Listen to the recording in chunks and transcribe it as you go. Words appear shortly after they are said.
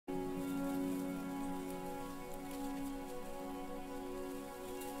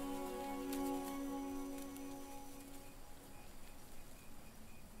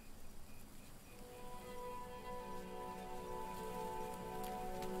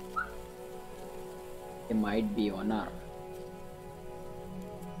They might be honor.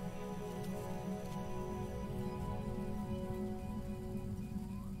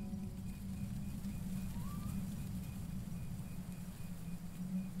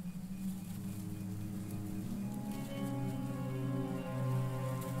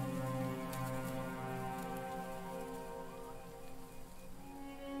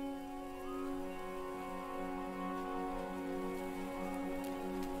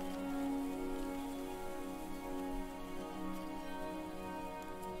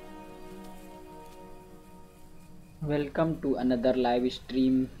 Welcome to another live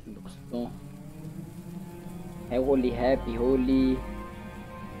stream दोस्तों। है Holi, happy Holi.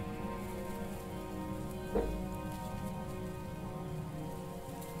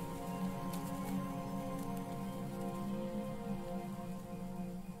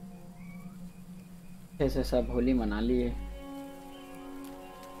 कैसे सब होली मना लिए?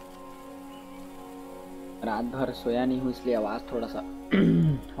 रात भर सोया नहीं हूँ इसलिए आवाज थोड़ा सा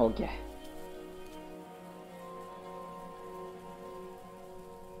हो गया है।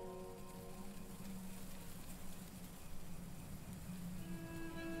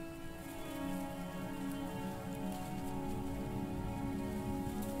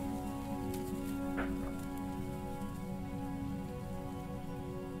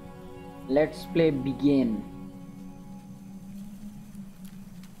 Let's play begin.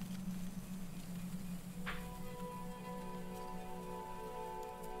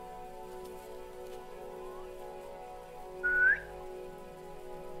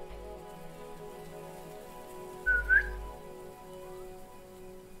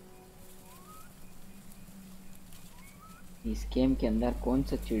 इस गेम के अंदर कौन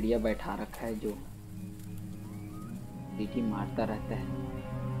सा चिड़िया बैठा रखा है जो सीटी मारता रहता है?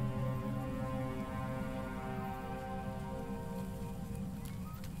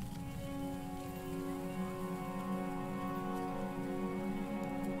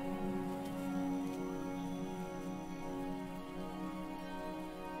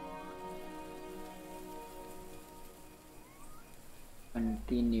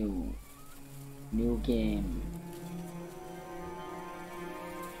 Continue. New game.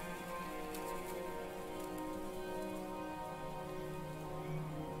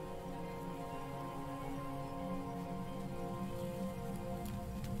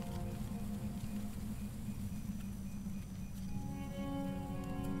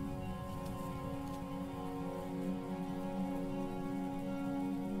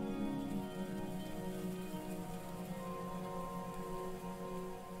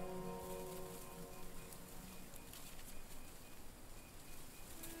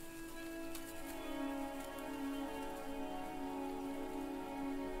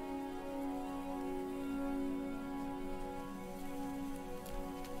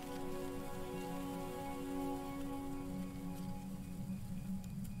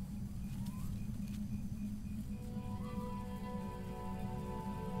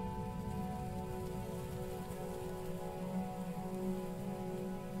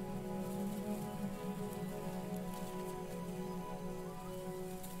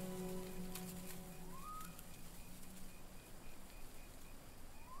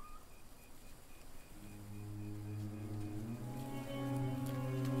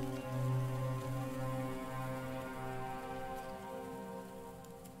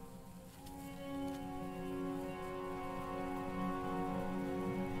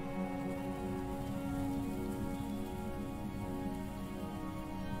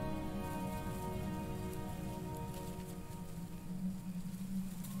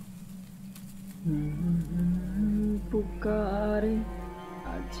 पुकारे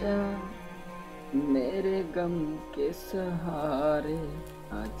आजा मेरे गम के सहारे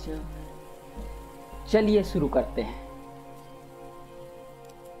आजा। चलिए शुरू करते हैं।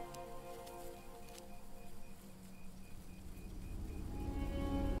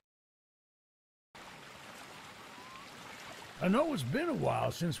 I know it's been a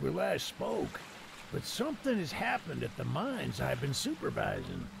while since we last spoke, but something has happened at the mines I've been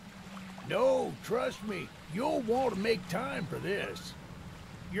supervising. No, trust me, you'll want to make time for this.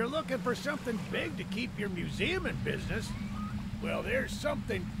 You're looking for something big to keep your museum in business? Well, there's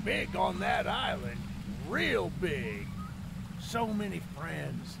something big on that island. Real big. So many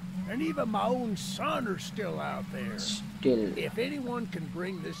friends. And even my own son are still out there. Still. If anyone can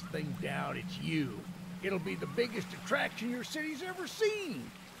bring this thing down, it's you. It'll be the biggest attraction your city's ever seen.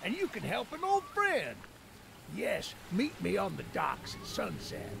 And you can help an old friend. Yes, meet me on the docks at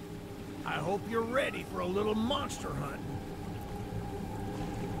sunset. I hope you're ready for a little monster hunt.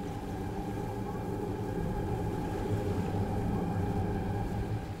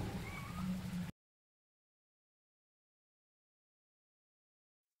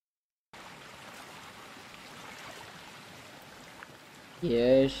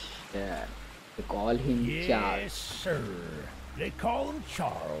 Yes, sir. They call him Yes, Charles. sir. They call him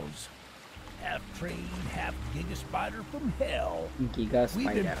Charles. Half train, half giga spider from hell. Giga We've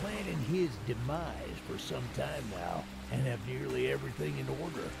been Spider. planning his demise for some time now and have nearly everything in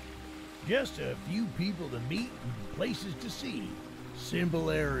order. Just a few people to meet and places to see.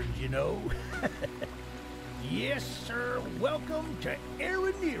 Simple errands, you know. Yes, sir. Welcome to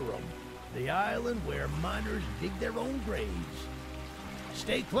Aranerum, the island where miners dig their own graves.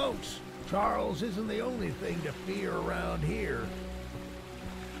 Stay close. Charles isn't the only thing to fear around here.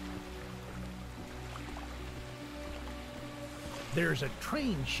 There's a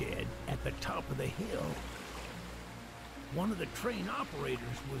train shed at the top of the hill. One of the train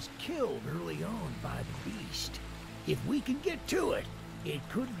operators was killed early on by the beast. If we can get to it, it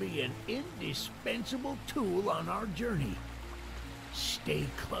could be an indispensable tool on our journey. Stay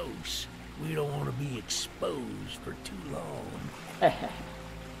close. We don't want to be exposed for too long.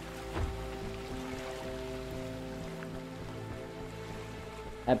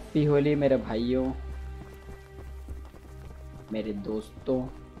 Happy Holi मेरे भाइयों, मेरे दोस्तों,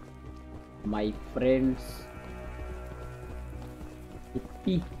 my friends.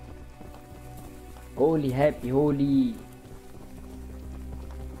 Happy Holi, happy Holi.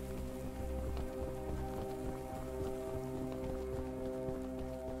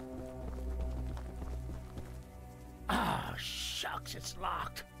 Ah, shucks, it's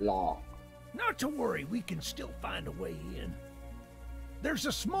locked. Lock. Not to worry, we can still find a way in. There's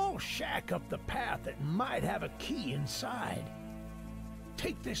a small shack up the path that might have a key inside.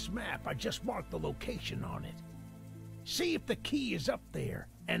 Take this map, I just marked the location on it. See if the key is up there,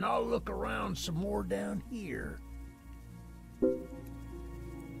 and I'll look around some more down here.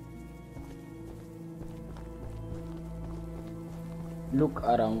 Look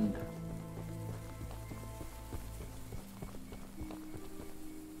around.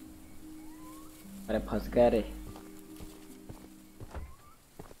 अरे फंस गए रे।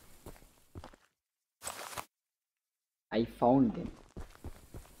 I found them.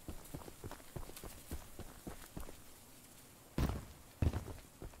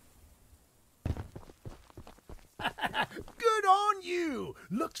 Good on you!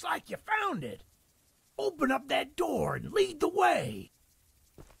 Looks like you found it. Open up that door and lead the way.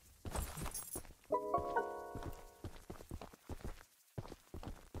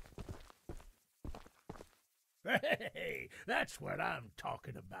 Hey, that's what I'm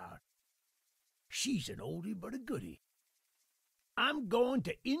talking about. She's an oldie but a goodie. I'm going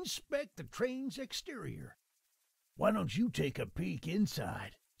to inspect the train's exterior. Why don't you take a peek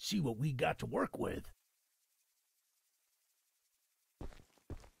inside, see what we got to work with?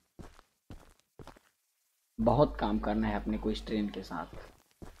 बहुत काम करना है अपने को इस train के साथ।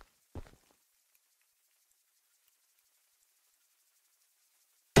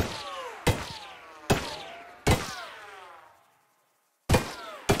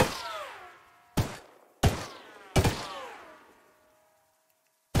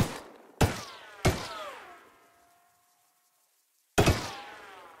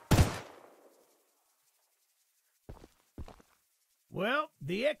 Well,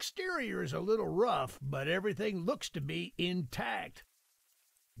 the exterior is a little rough, but everything looks to be intact.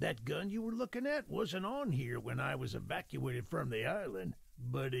 That gun you were looking at wasn't on here when I was evacuated from the island,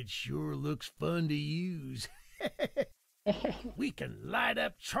 but it sure looks fun to use. We can light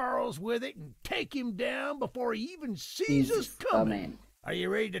up Charles with it and take him down before he even sees us coming. Are you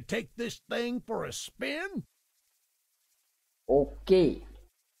ready to take this thing for a spin? Okay.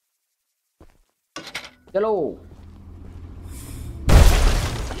 चलो।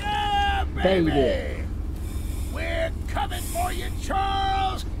 Yeah, baby! Baby. We're coming for you,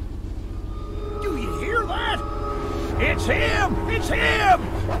 Charles! Do you hear that? It's him! It's him!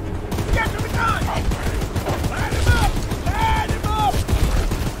 Get to the gun! Light him up! Light him up!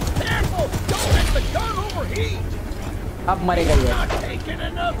 Careful! Don't let the gun overheat! अब मरेगा ये। Not taking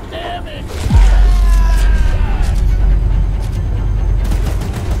enough damage!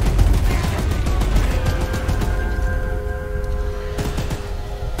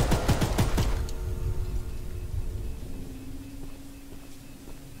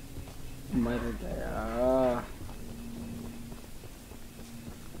 मर गया।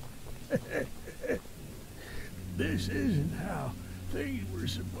 This isn't how things were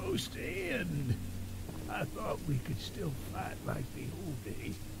supposed to end. I thought we could still fight like the old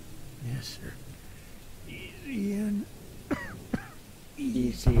days. Yes, sir. Easy in.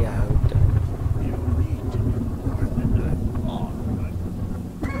 Easy out. You need to do more than I thought, but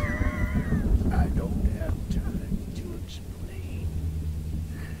I don't have time to explain.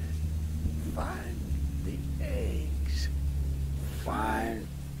 Find the eggs. Find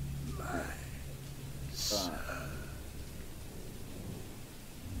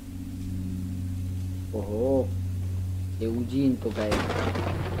ओहो, Eugene तो गए।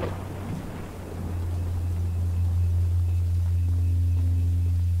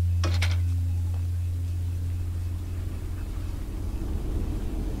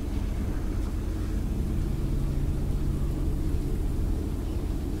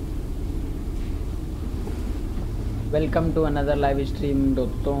 Welcome to another live stream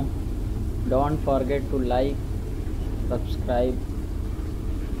दोस्तों। Don't forget to like, subscribe,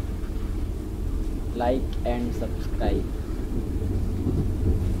 like and subscribe.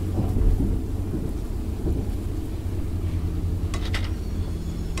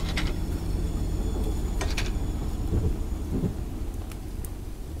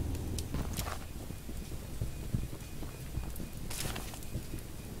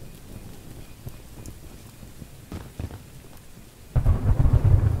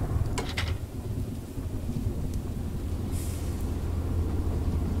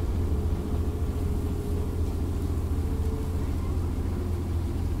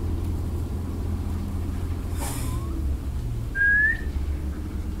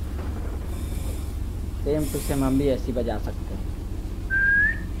 Same to same हम भी ऐसी बजा सकते हैं।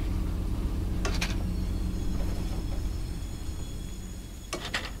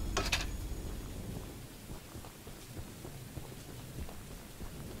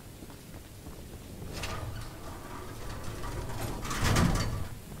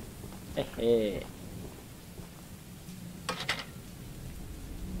 एहे।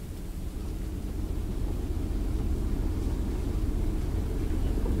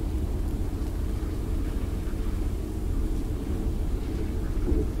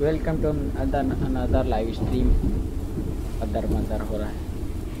 Welcome to another live stream. Other mother हो रहा है।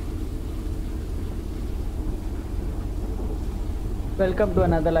 Welcome to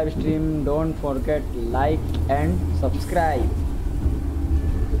another live stream. Don't forget like and subscribe.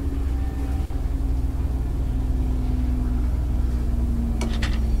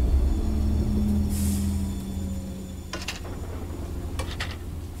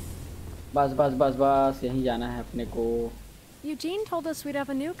 बस बस बस बस यहीं जाना है अपने को। Eugene told us we'd have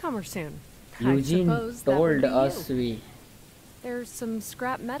a newcomer soon. Eugene I suppose that would told be us you. we. There's some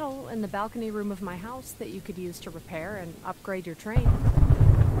scrap metal in the balcony room of my house that you could use to repair and upgrade your train.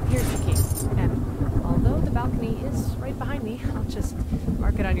 Here's the key. And although the balcony is right behind me, I'll just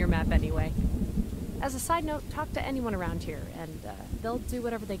mark it on your map anyway. As a side note, talk to anyone around here, and they'll do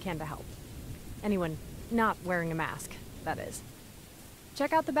whatever they can to help. Anyone not wearing a mask, that is.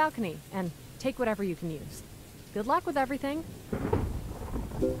 Check out the balcony and take whatever you can use. Good luck with everything.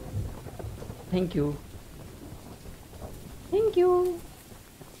 Thank you. Thank you.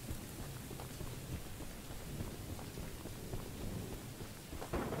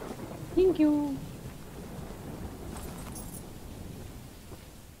 Thank you.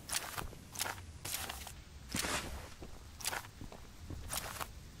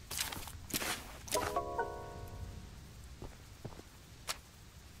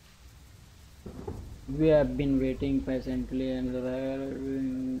 We have been waiting patiently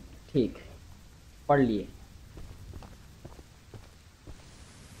and ठीक पढ़ लिए।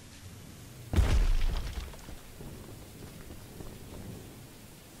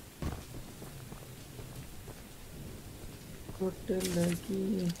 Hotel की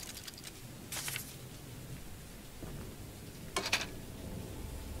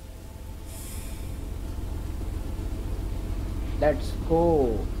let's go.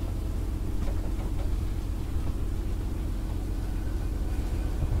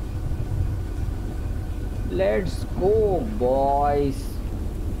 Let's go, boys.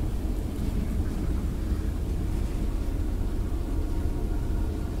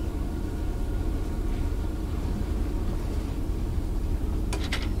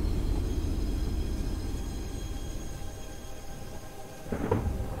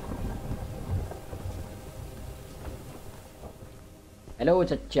 Hello,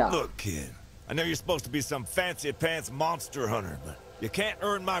 Chacha. Look, kid, I know you're supposed to be some fancy-pants monster hunter, but you can't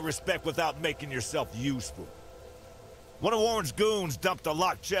earn my respect without making yourself useful. One of Warren's goons dumped a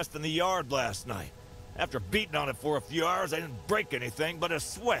locked chest in the yard last night. After beating on it for a few hours, I didn't break anything but a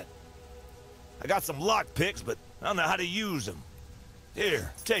sweat. I got some lock picks, but I don't know how to use them. Here,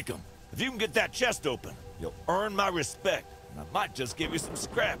 take them. If you can get that chest open, you'll earn my respect. And I might just give you some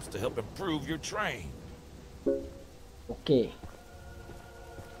scraps to help improve your train. Okay.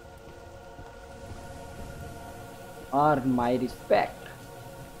 Earn my respect.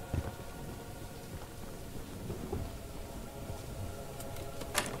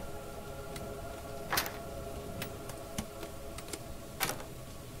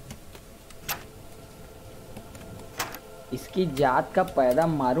 इसकी जात का पैदा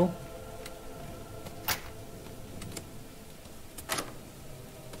मारूं।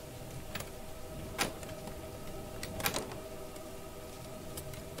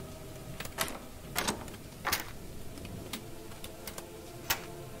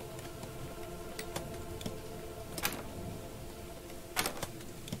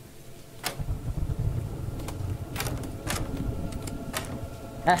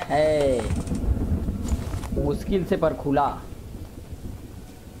 है मुश्किल से पर खुला।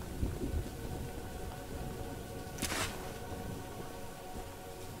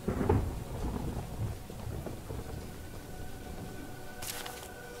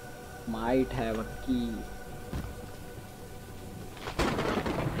 Might have a key.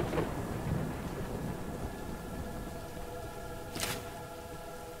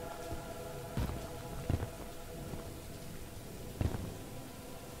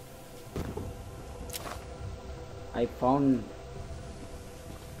 I found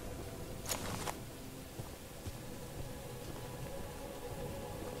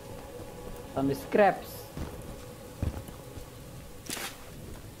some scraps.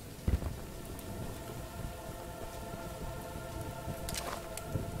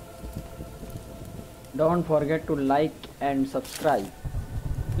 Don't forget to like and subscribe.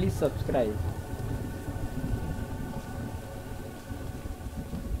 Please subscribe.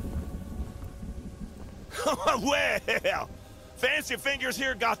 Well, Fancy Fingers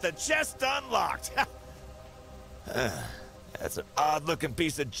here got the chest unlocked. That's an odd-looking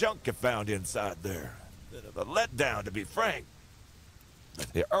piece of junk you found inside there. Bit of a letdown, to be frank.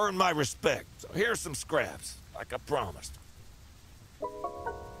 You earned my respect, so here's some scraps, like I promised.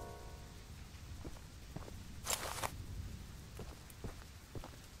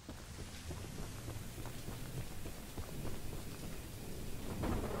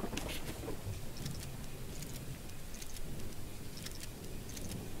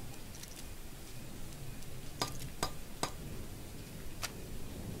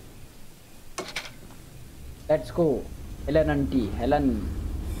 Let's go. Helen auntie, Helen.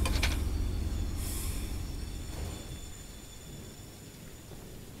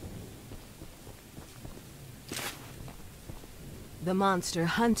 The monster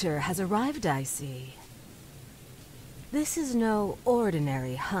hunter has arrived, I see. This is no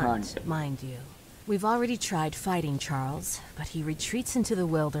ordinary hunt, mind you. We've already tried fighting Charles, but he retreats into the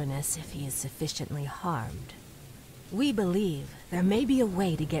wilderness if he is sufficiently harmed. We believe there may be a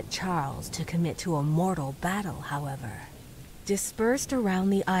way to get Charles to commit to a mortal battle, however. Dispersed around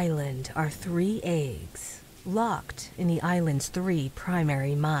the island are 3 eggs, locked in the island's 3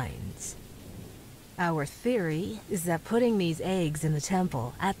 primary mines. Our theory is that putting these eggs in the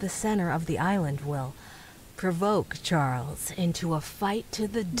temple at the center of the island will provoke Charles into a fight to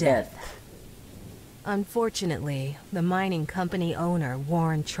the death. Unfortunately, the mining company owner,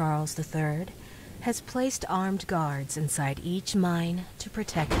 Warren Charles III, has placed armed guards inside each mine to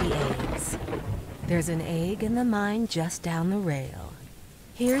protect the eggs. There's an egg in the mine just down the rail.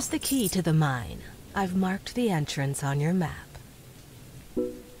 Here's the key to the mine. I've marked the entrance on your map.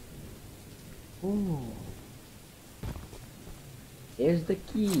 Ooh. Here's the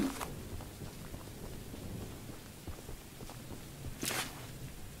key.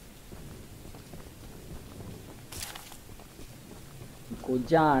 को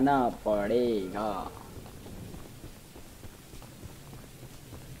जाना पड़ेगा,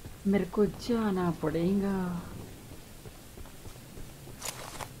 मेरे को जाना पड़ेगा।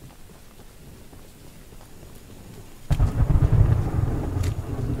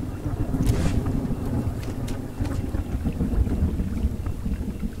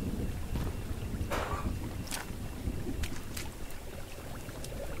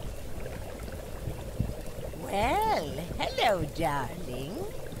 Well, hello, darling.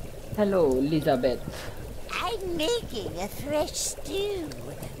 Hello, Elizabeth. I'm making a fresh stew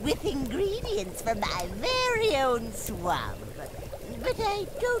with ingredients from my very own swamp. But I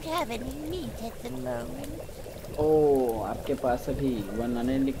don't have any meat at the moment. Oh, आपके पास अभी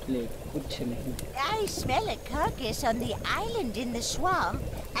बनाने के लिए कुछ नहीं। I smell a carcass on the island in the swamp,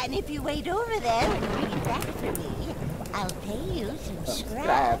 and if you wait over there and bring it back for me, I'll pay you some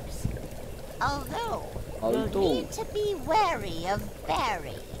scraps. Although you'll need to be wary of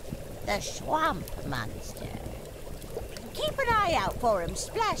Barry, the swamp monster. Keep an eye out for him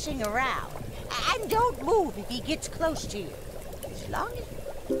splashing around, and don't move if he gets close to you. As long as...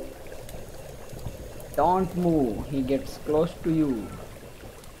 Don't move, he gets close to you.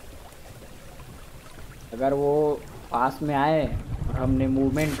 अगर वो पास में आए और हमने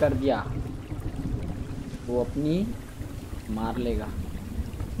movement कर दिया, वो अपनी मार लेगा।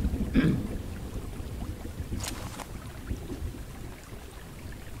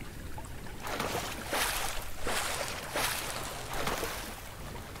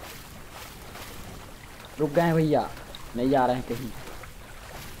 रुक गए भैया, नहीं जा रहे हैं कहीं।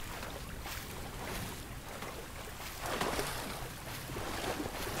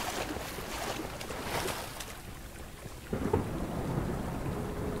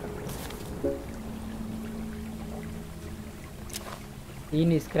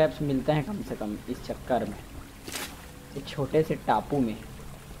 3 स्क्रैप्स मिलते हैं कम से कम इस चक्कर में, इस छोटे से टापू में।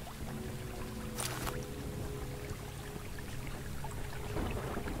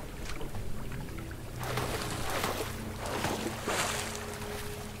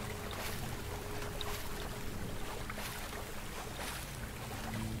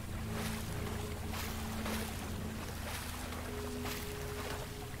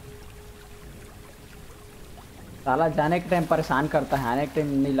 साला जाने के टाइम परेशान करता है, आने के टाइम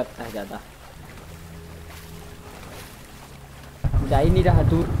नहीं लगता है ज़्यादा। जा ही नहीं रहा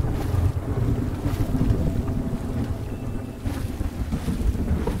दूर।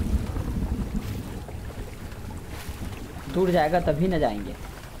 दूर जाएगा तभी न जाएंगे।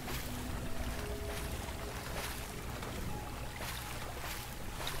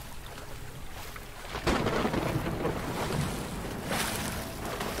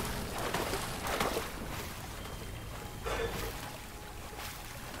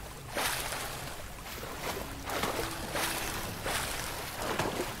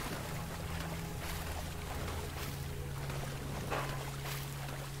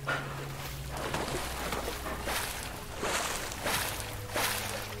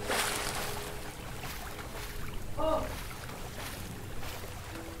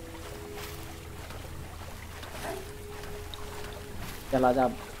 चला जा।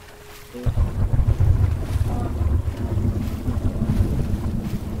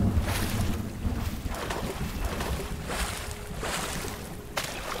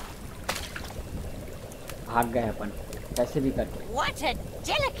 भाग गए अपन कैसे भी करके। What a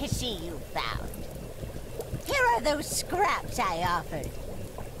delicacy you found. Here are those scraps I offered.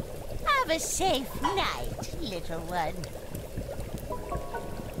 Have a safe night, little one.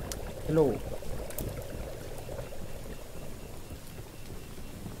 चलो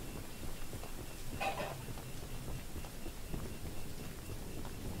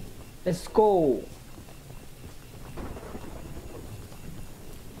Let's go.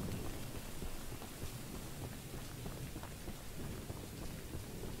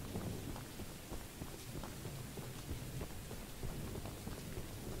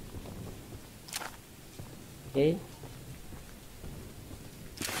 Okay.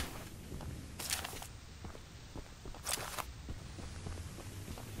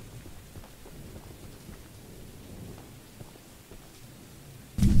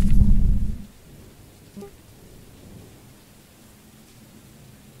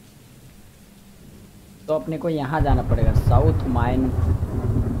 तो अपने को यहाँ जाना पड़ेगा, साउथ माइन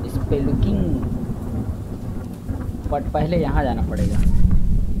स्पेलुकिंग, बट पहले यहाँ जाना पड़ेगा।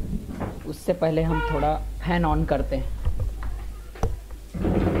 उससे पहले हम थोड़ा फैन ऑन करते हैं।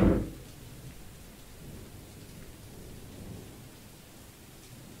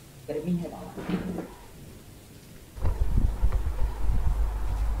 गर्मी है।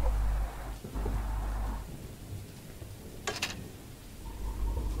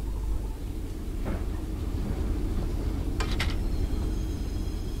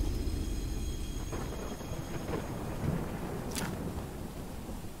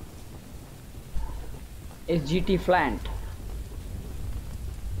 SGT plant.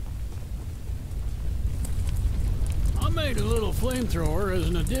 I made a little flamethrower as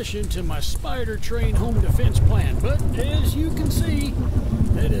an addition to my spider train home defense plan, but as you can see,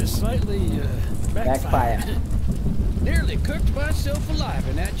 it is slightly backfired. Nearly cooked myself alive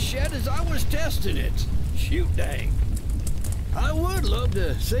in that shed as I was testing it. Shoot dang. I would love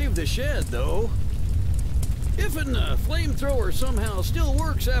to save the shed though. If a flamethrower somehow still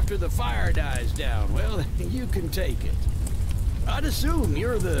works after the fire dies down, well, you can take it. I'd assume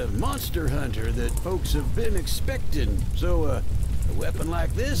you're the monster hunter that folks have been expecting, so a weapon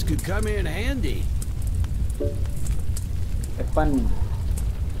like this could come in handy. Weapon.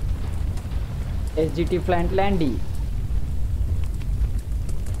 SGT plant landy.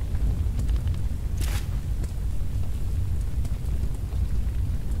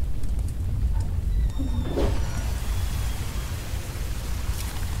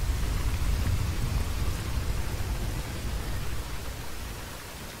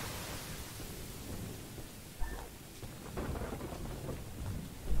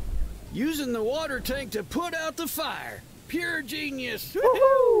 Using the water tank to put out the fire. Pure genius.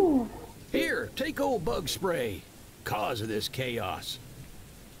 Woohoo! Here, take old bug spray. Cause of this chaos.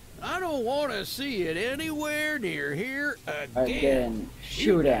 I don't want to see it anywhere near here again.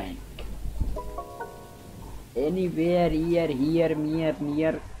 Shooting. Anywhere, here,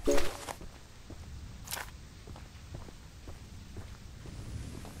 near.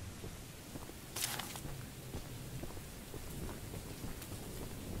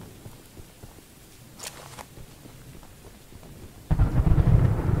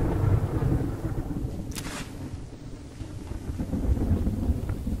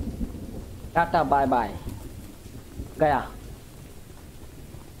 Tata bye bye. गया।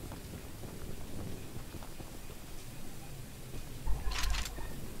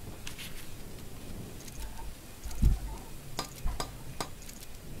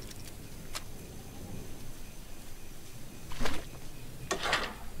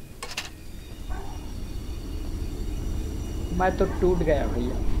 मैं तो टूट गया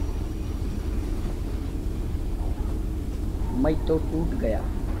भैया, मैं तो टूट गया।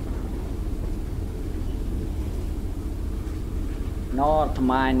 North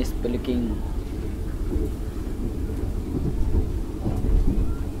mine स्पिलिकिंग।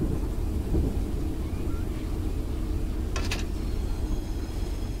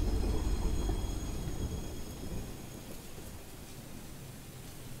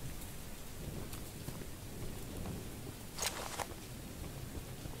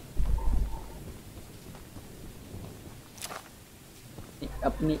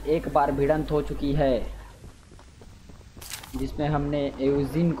 अपनी एक बार भिड़ंत हो चुकी है जिसमें हमने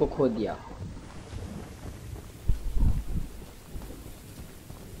एवजिन को खो दिया।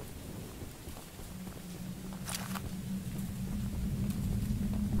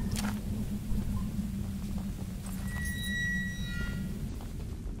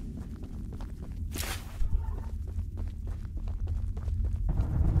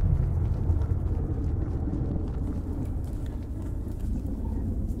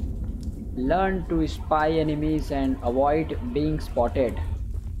 Learn to spy enemies and avoid being spotted.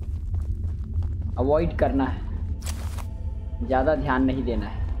 Avoid करना है, ज़्यादा ध्यान नहीं देना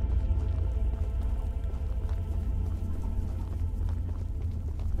है।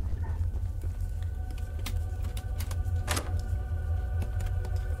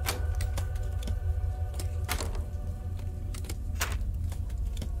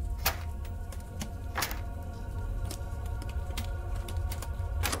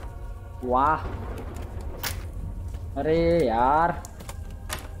 वाह, अरे यार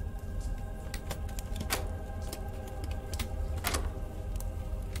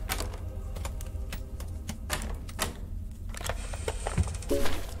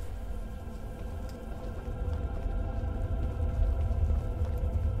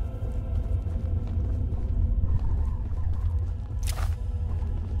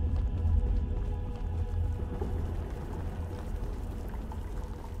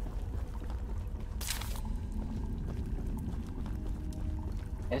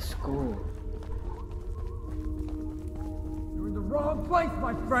Esco. You're in the wrong place,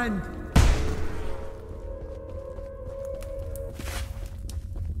 my friend!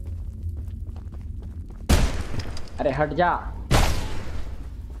 अरे हट जा,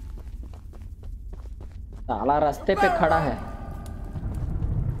 साला रास्ते पे खड़ा है।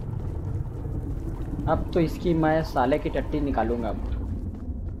 अब तो इसकी मैं साले की टट्टी निकालूंगा। अब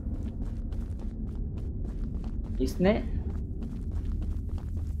इसने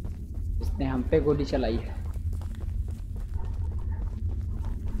हम पे गोली चलाई है।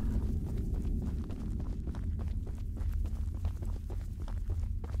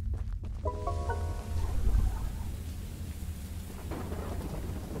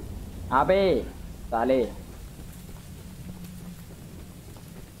 अबे साले,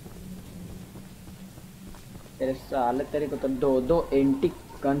 तेरे साले तेरे को तो दो एंटी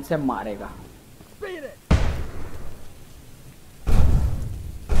गन से मारेगा।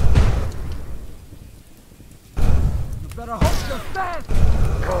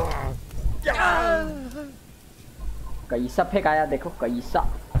 कैसा फेंकाया देखो, कैसा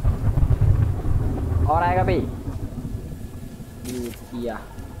और आएगा भाई। किया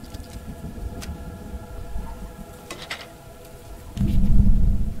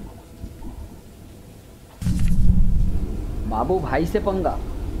बाबू भाई से पंगा।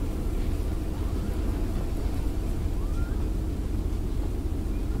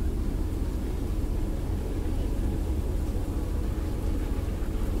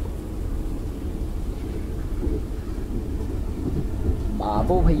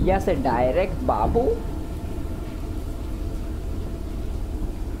 बाबू भैया से डायरेक्ट बाबू।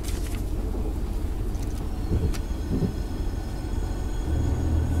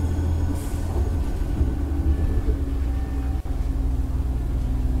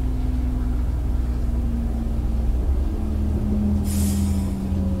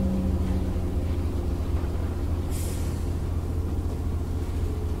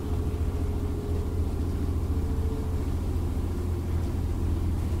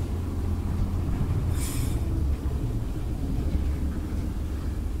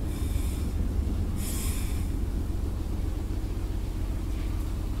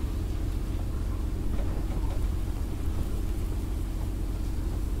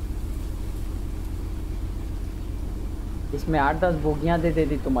 इसमें 8-10 बोगियां दे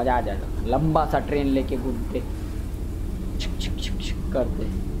देती तो मजा आ जाता। लंबा सा ट्रेन लेके घूमते करते।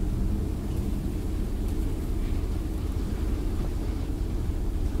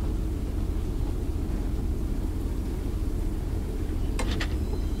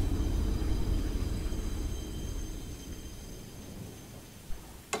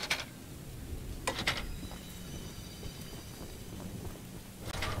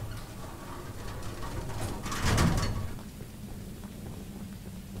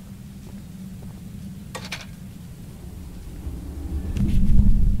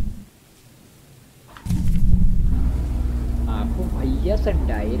 भैया से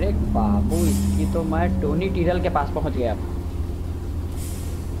डायरेक्ट बाबू, इसकी तो मैं टोनी टीरल के पास पहुंच गया।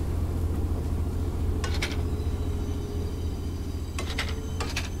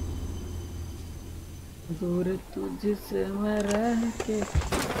 दूर तुझसे मैं रह के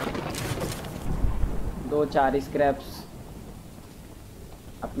 2-4 स्क्रैप्स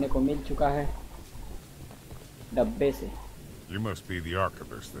अपने को मिल चुका है डब्बे से। You must be the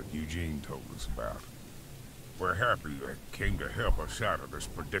archivist that Eugene told us about. We're happy you came to help us out of this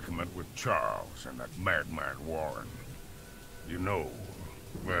predicament with Charles and that madman Warren. You know,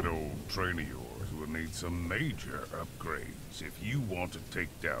 that old train of yours will need some major upgrades if you want to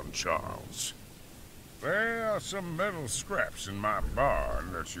take down Charles. There are some metal scraps in my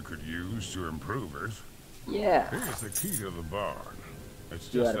barn that you could use to improve it. Yeah. Here's the key to the barn.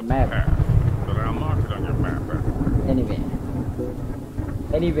 It's Your just a map. path, but I'll mark it on your map.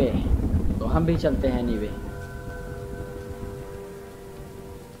 Anyway, तो हम भी चलते हैं anyway.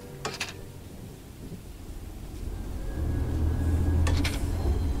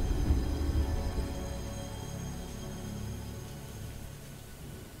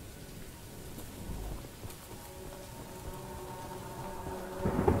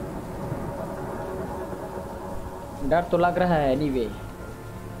 डर तो लग रहा है एनीवे,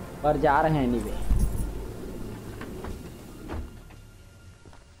 पर जा रहे हैं एनीवे।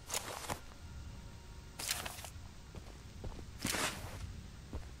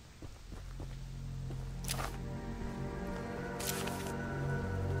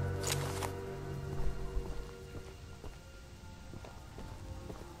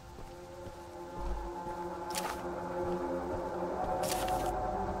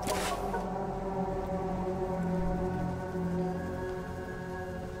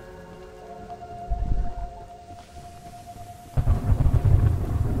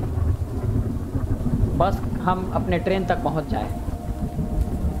 बस हम अपने ट्रेन तक पहुंच जाए।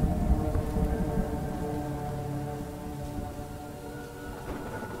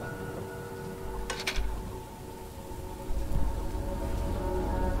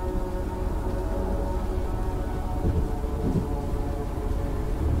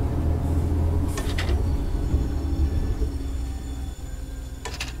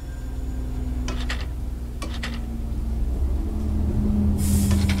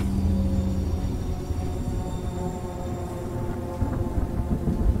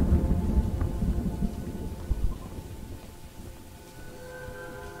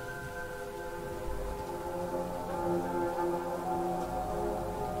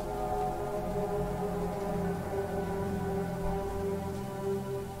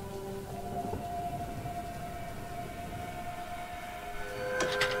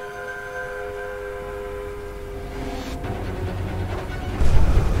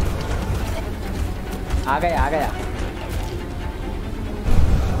 आ गया।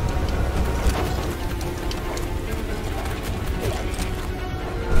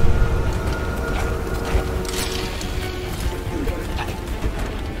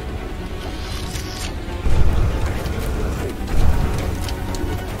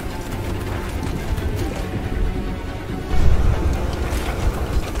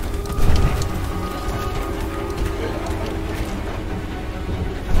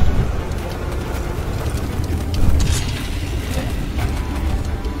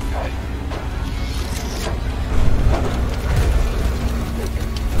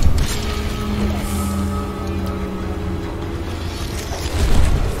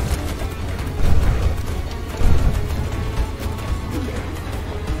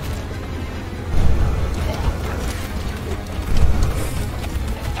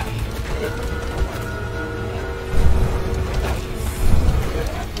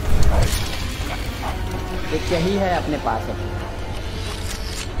 एक यही है अपने पास है।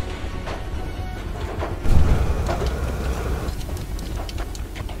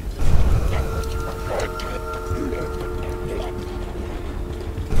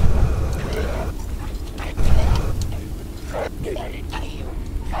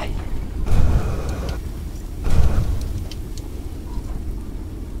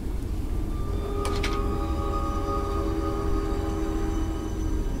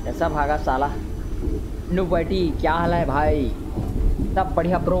 कैसा भागा साला। नुबटी क्या हाल है भाई? सब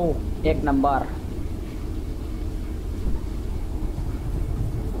बढ़िया ब्रो, एक नंबर।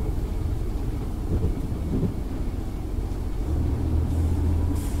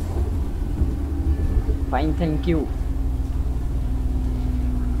 Fine, thank you.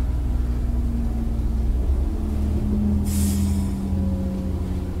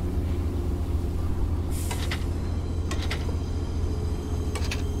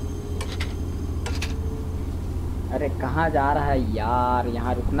 अरे कहाँ जा रहा है यार?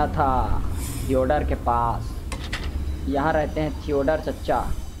 यहाँ रुकना था, थियोडर के पास। यहाँ रहते हैं थियोडर चच्चा।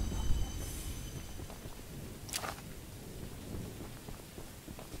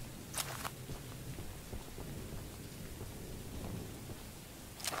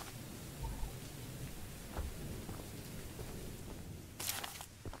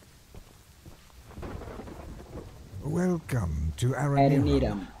 Welcome to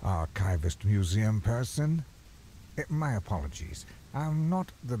Araniram, Archivist Museum person. My apologies. I'm not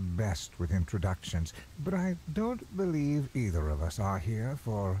the best with introductions, but I don't believe either of us are here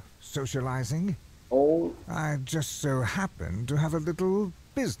for socializing. Oh. I just so happen to have a little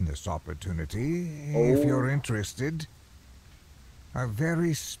business opportunity, if you're interested. A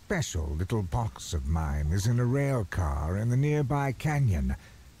very special little box of mine is in a rail car in the nearby canyon,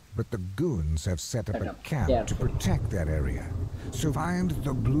 but the goons have set up a camp to protect that area. So find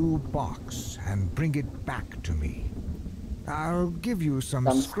the blue box and bring it back to me. I'll give you some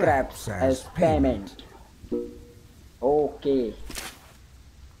scraps as payment. Okay.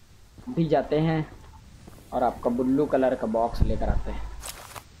 भी जाते हैं और आपका blue colour का box लेकर आते हैं।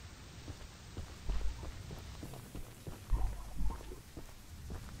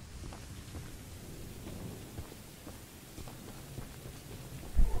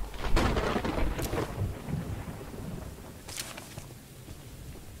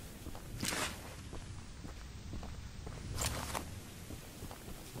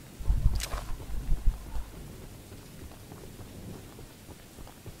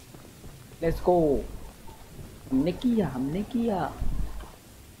 Let's go. हमने किया।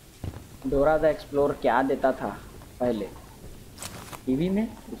 डोरा द एक्सप्लोर क्या देता था पहले टीवी में?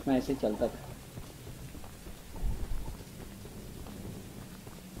 उसमें ऐसे चलता था।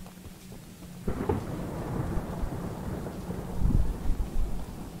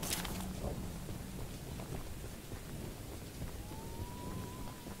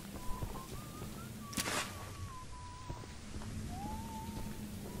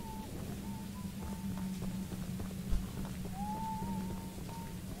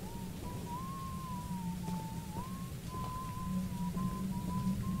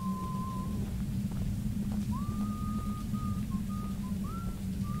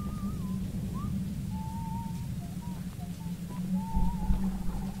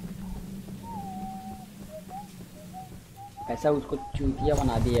 ऐसा उसको चूतिया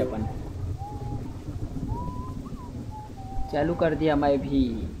बना दिए अपन। चालू कर दिया मैं भी।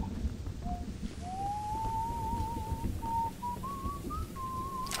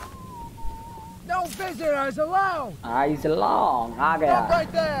 No visitors allowed. Eyes long आ गया। Stop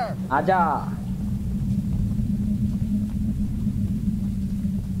right there. आजा।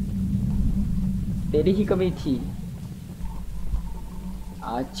 तेरी ही कमी थी।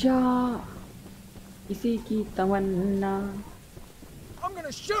 आजा। किसी की तमन्ना। I'm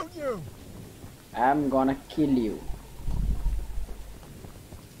gonna shoot you. I'm gonna kill you.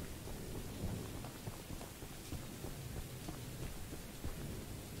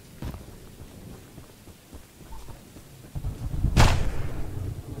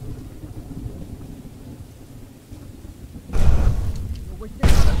 We're waiting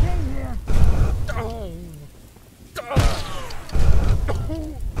on the king here.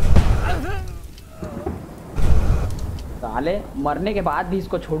 साले मरने के बाद भी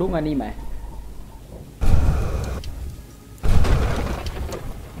इसको छोड़ूंगा नहीं मैं।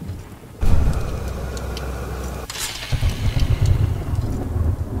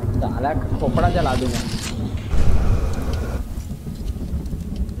 साला खोपड़ा जला दूंगा।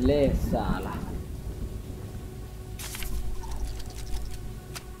 ले साला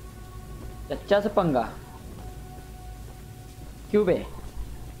चच्चा से पंगा क्यों बे?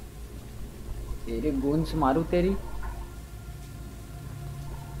 तेरे गूंज से मारू तेरी।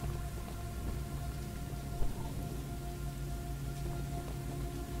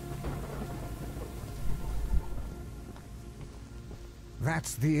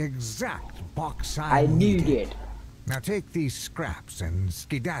 That's the exact box I need it. Now take these scraps and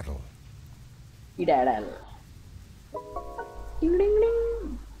skedaddle. Skedaddle. Ding ding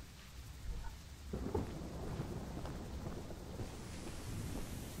ding.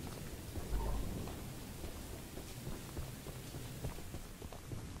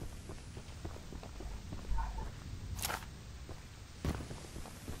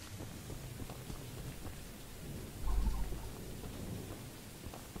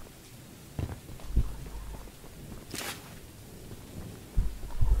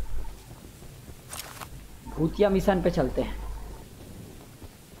 भूतिया मिशन पे चलते हैं।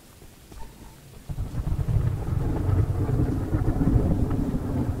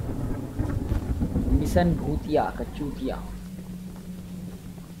 मिशन भूतिया का चूतिया,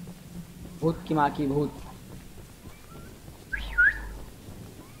 भूत की माँ की भूत।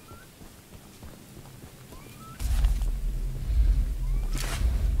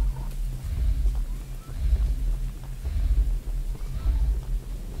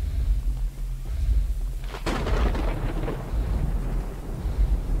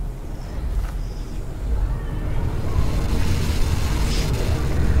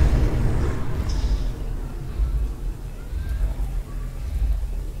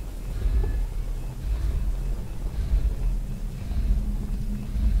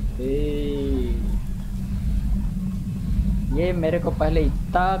 ये मेरे को पहले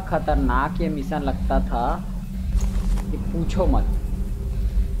इतना खतरनाक ये मिशन लगता था कि पूछो मत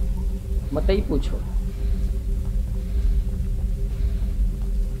ही पूछो।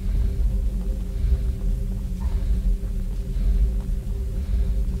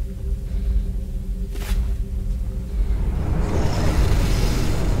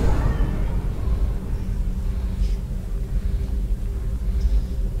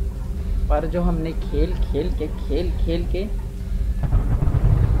 पर जो हमने खेल खेल के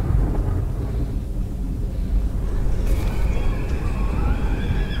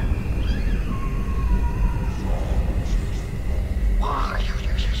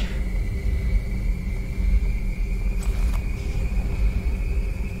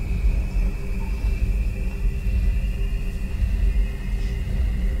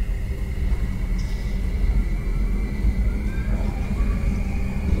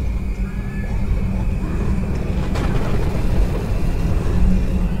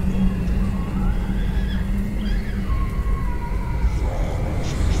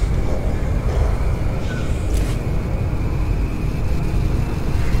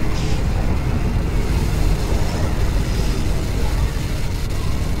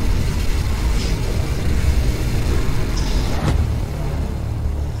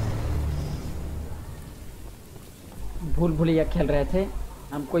भूल भुलैया खेल रहे थे,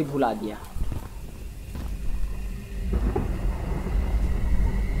 हमको ही भुला दिया।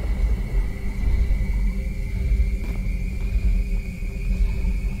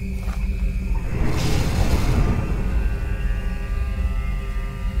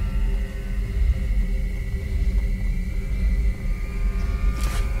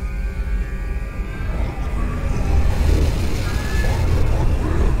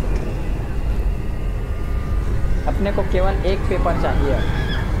 अपने को केवल एक पेपर चाहिए।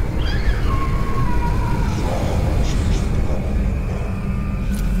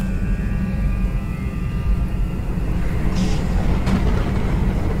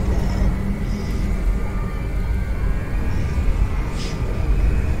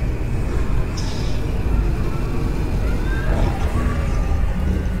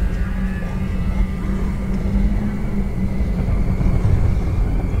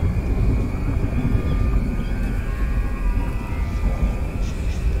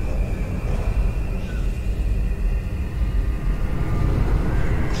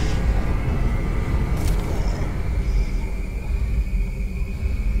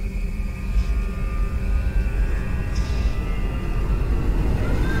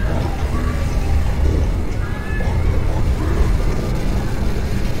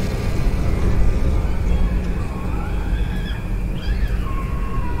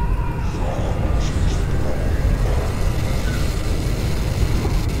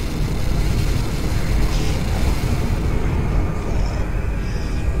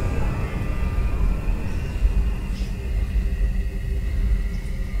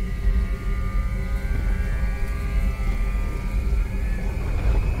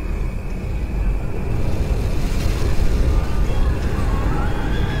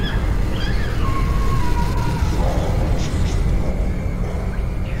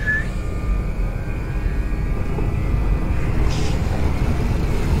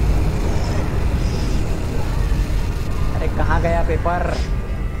 कहाँ गया पेपर?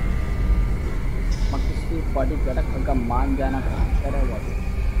 किसी बॉडी कड़क का मान जाना कहाँ रहा बॉडी।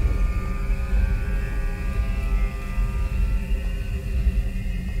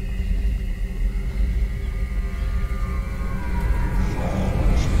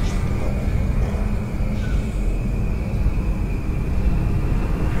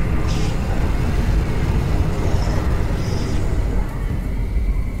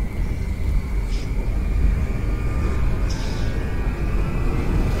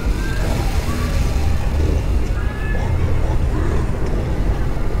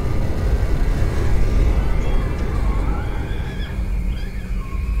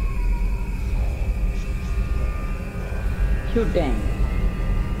 टैंक।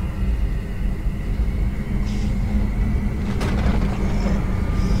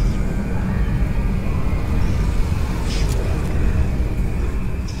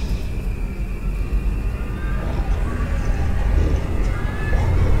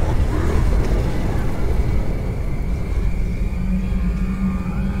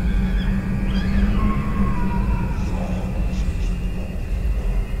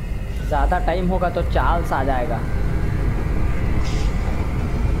 ज़्यादा टाइम होगा तो चार्ल्स आ जाएगा।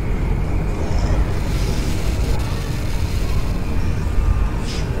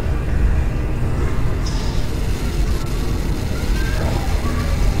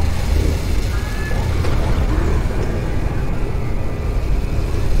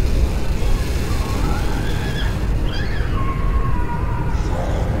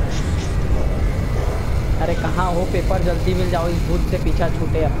 अरे कहाँ हो पेपर, जल्दी मिल जाओ, इस भूत से पीछा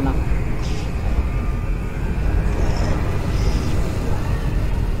छूटे अपना।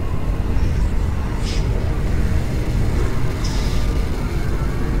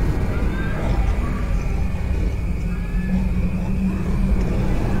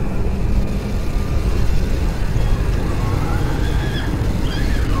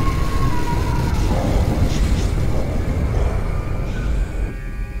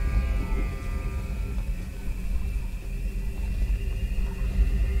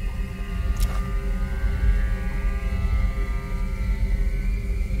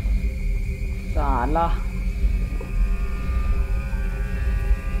 साला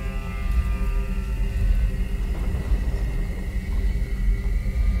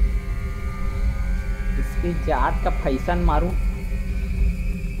इसकी जात का फैसन मारूं।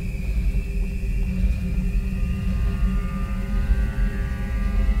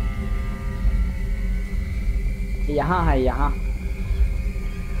 यहाँ है, यहाँ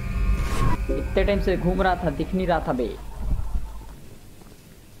इतने टाइम से घूम रहा था, दिख नहीं रहा था बे।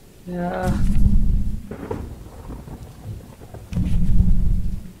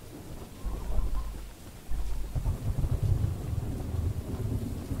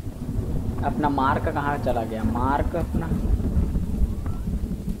 अपना मार्क कहाँ चला गया? मार्क अपना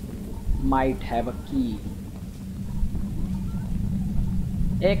माइट हैव अ की।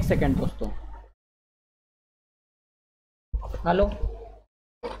 एक सेकंड दोस्तों, हेलो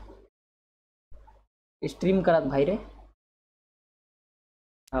स्ट्रीम करत भाई रे।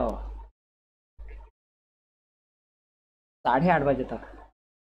 हाँ 8:30 बजे तक।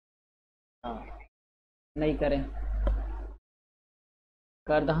 हाँ नहीं करें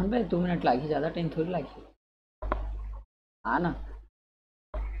कर दहन भाई, 2 मिनट लागी, ज़्यादा टाइम थोड़ी लागी। हाँ ना।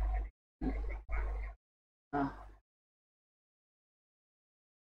 हाँ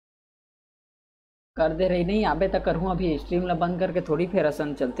कर दे रही नहीं आबे तक करूँ, अभी स्ट्रीम ला बंद करके थोड़ी फिर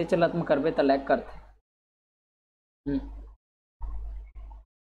असन चलते चलत में करबे तो लैग करते।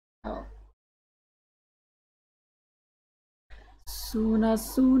 हाँ सुना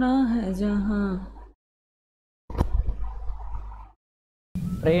सुना है जहाँ।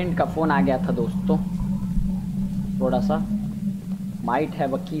 फ्रेंड का फोन आ गया था दोस्तों, थोड़ा सा माइट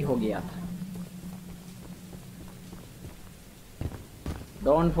हैव अ की हो गया था।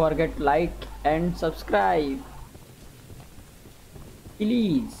 Don't forget like and subscribe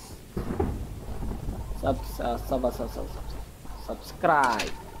please. Subscribe.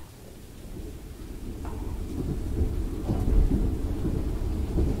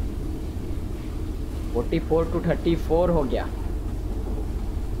 Forty 44 to 34 हो गया।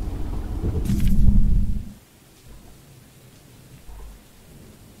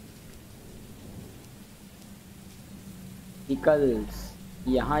 पिकल्स,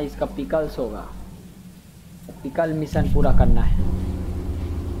 यहाँ इसका पिकल्स होगा। पिकल मिशन पूरा करना है।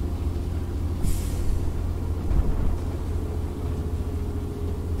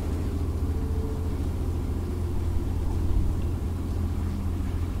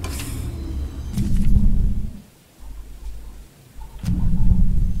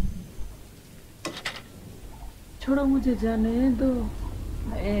 छोड़ो मुझे जाने दो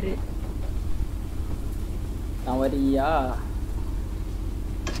मेरे सांवरिया।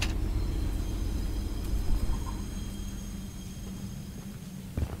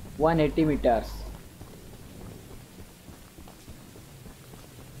 One 180 metres.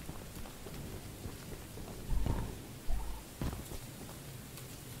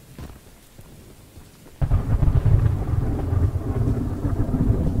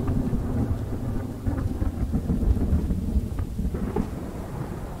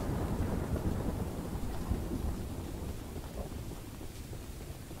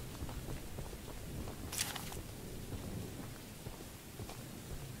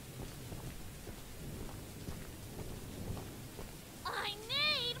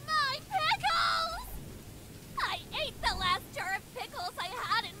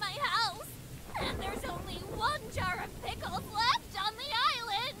 got in my house, and there's only one jar of pickles left on the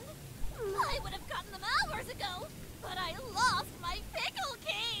island. I would have gotten them hours ago, but I lost my pickle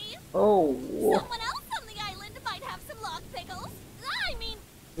case. Oh. Someone else on the island might have some lock pickles. I mean,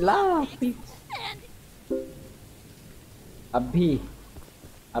 and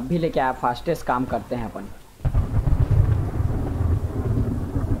अभी लेके आया। Fastest काम करते हैं अपन।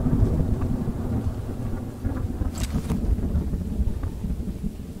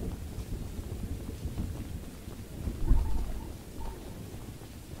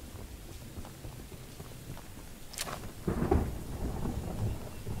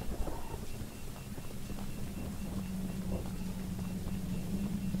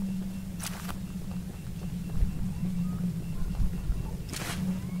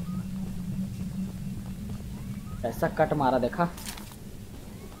 ऐसा cut मारा देखा।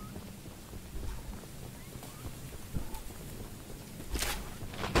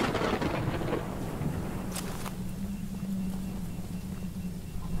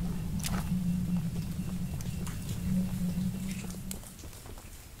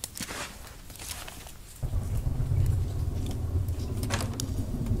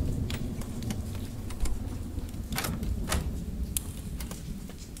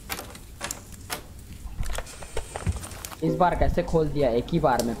 इस बार कैसे खोल दिया एक ही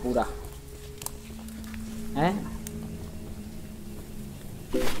बार में पूरा हैं?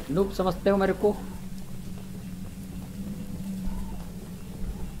 नूब समझते हो मेरे को?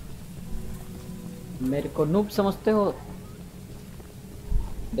 मेरे को नूब समझते हो?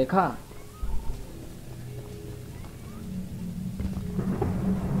 देखा?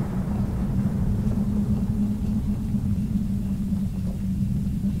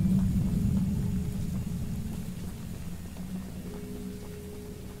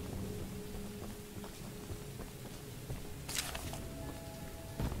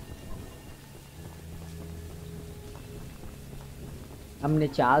 हमने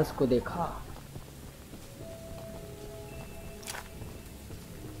चार्ल्स को देखा।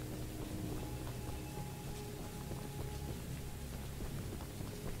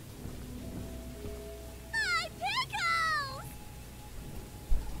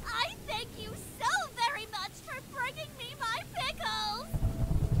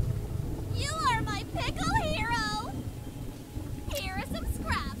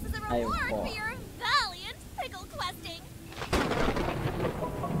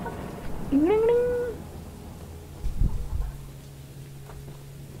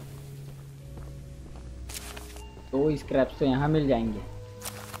 तो स्क्रैप्स तो यहाँ मिल जाएंगे।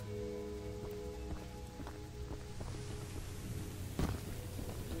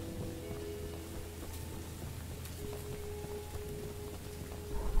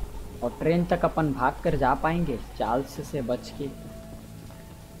 और ट्रेन तक अपन भाग कर जा पाएंगे चार्ल्स से बच के।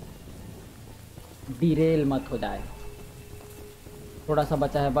 डिरेल मत हो जाए। थोड़ा सा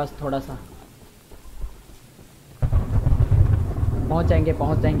बचा है बस, थोड़ा सा। पहुंच जाएंगे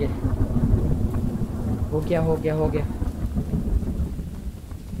पहुंच जाएंगे। हो गया हो गया हो गया।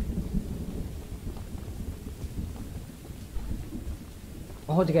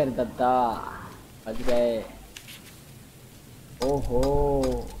 पहुंच गए दादा, बच गए। ओहो,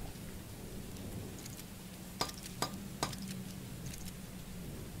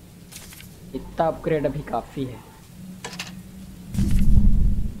 इतना अपग्रेड अभी काफी है।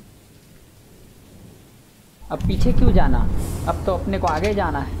 अब पीछे क्यों जाना? अब तो अपने को आगे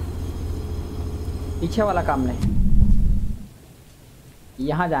जाना है। पीछे वाला काम नहीं,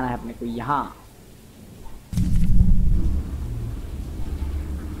 यहाँ जाना है अपने को। यहाँ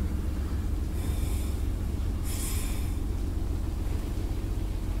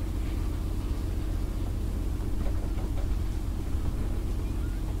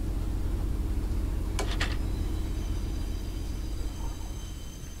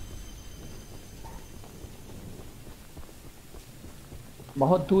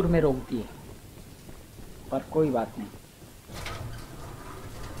बहुत दूर में रोकती है, पर कोई बात नहीं।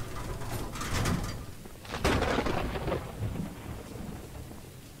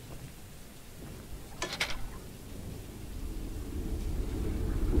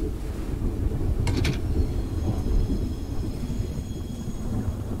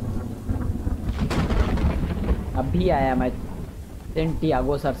 अभी आया मैं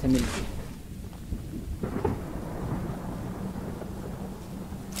सेंटियागो सर से मिलके।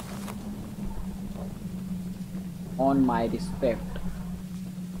 On my respect.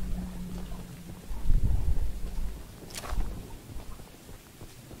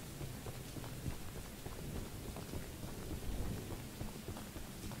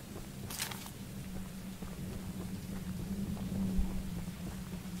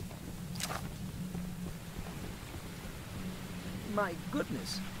 My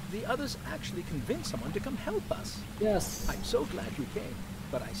goodness, the others actually convinced someone to come help us. Yes. I'm so glad you came,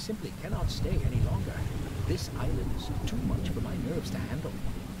 but I simply cannot stay any longer. This island is too much for my nerves to handle.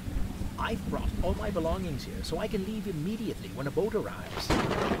 I've brought all my belongings here so I can leave immediately when a boat arrives.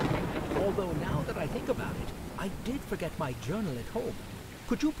 Although now that I think about it, I did forget my journal at home.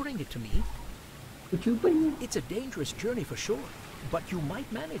 Could you bring it to me? Could you bring it? It's a dangerous journey for sure, but you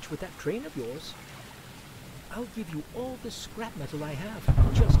might manage with that train of yours. I'll give you all the scrap metal I have.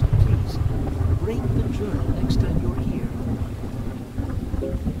 Just please, bring the journal next time you're here.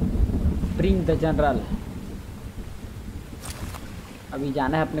 Bring the general. अभी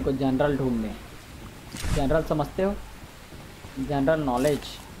जाना है अपने को general ढूंढने. General समझते हो? General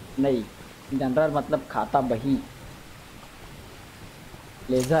knowledge नहीं. General मतलब खाता बही.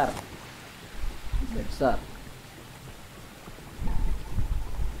 लेजर. लेजर.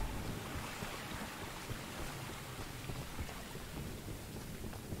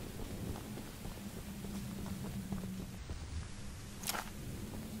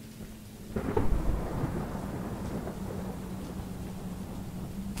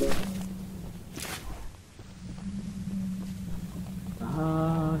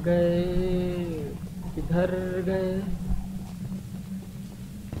 कहाँ गए? किधर गए?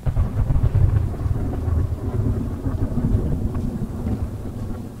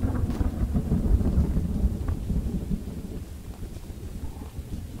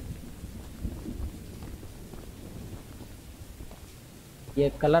 ये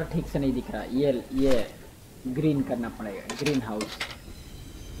कलर ठीक से नहीं दिख रहा. ये ग्रीन करना पड़ेगा. Green house.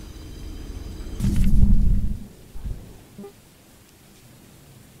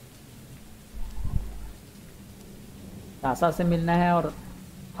 फासा से मिलना है और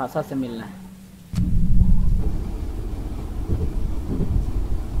फासा से मिलना है.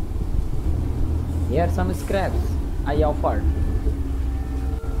 Here are some scraps I offered.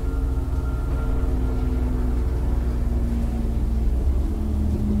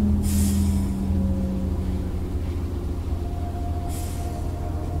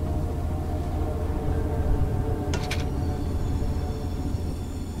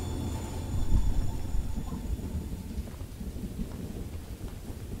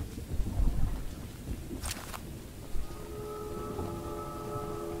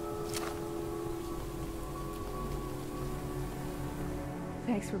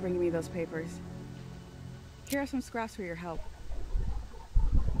 Thanks for bringing me those papers. Here are some scraps for your help.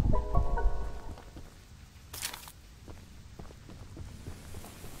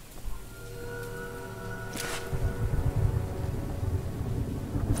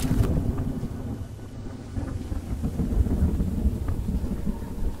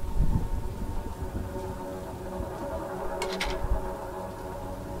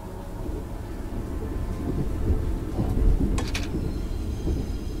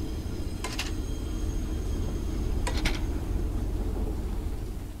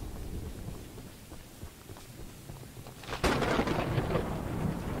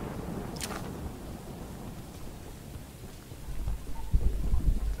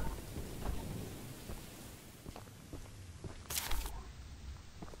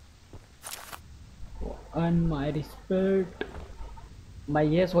 Earn my respect. मैं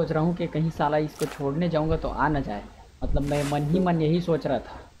ये सोच रहा हूँ कि कहीं साला इसको छोड़ने जाऊँगा तो आ न जाए. मतलब मैं मन ही मन यही सोच रहा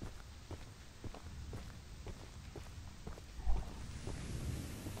था.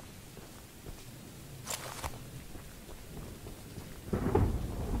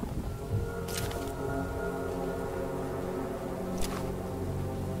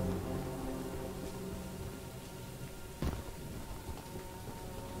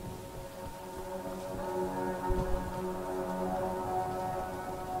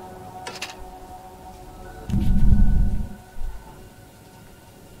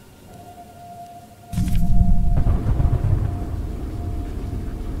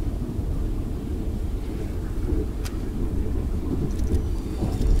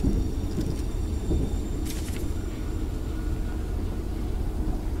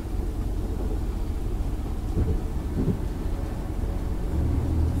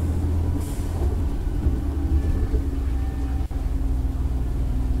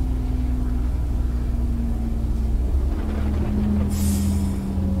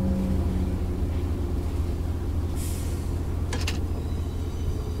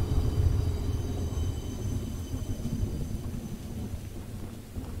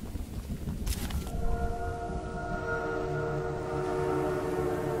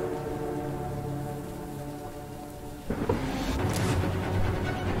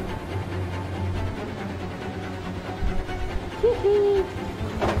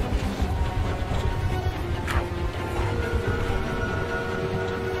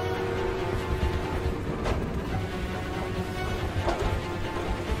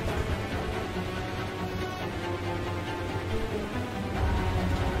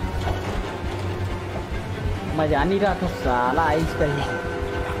 मैं जान ही रहा था साला आइस का ही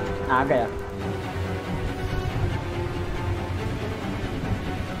आ गया।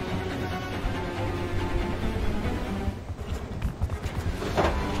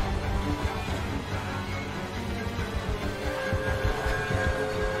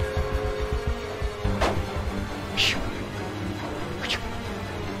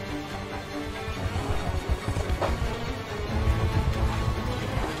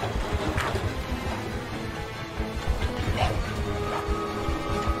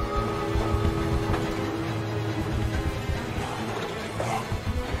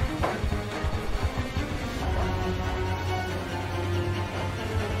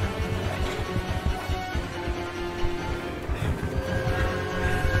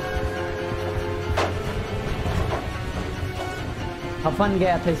 फन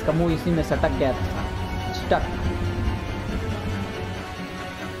गया था इसका मुंह, इसी में सटक गया था, स्टक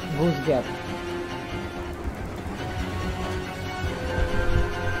घुस गया था।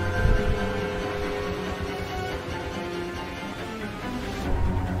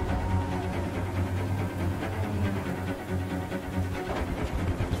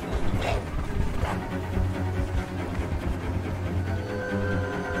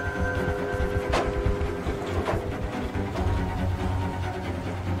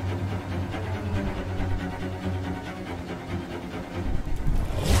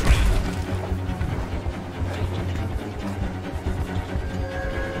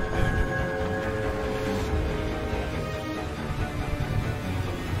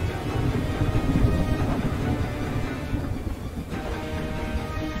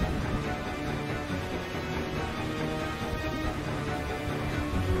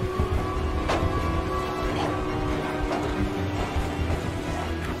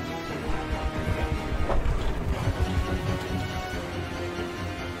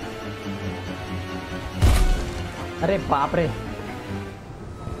 अरे बाप रे,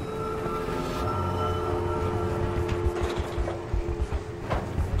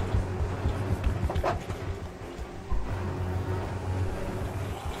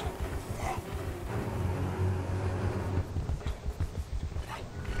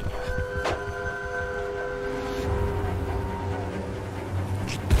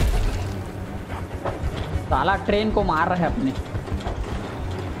 साला ट्रेन को मार रहा है अपने।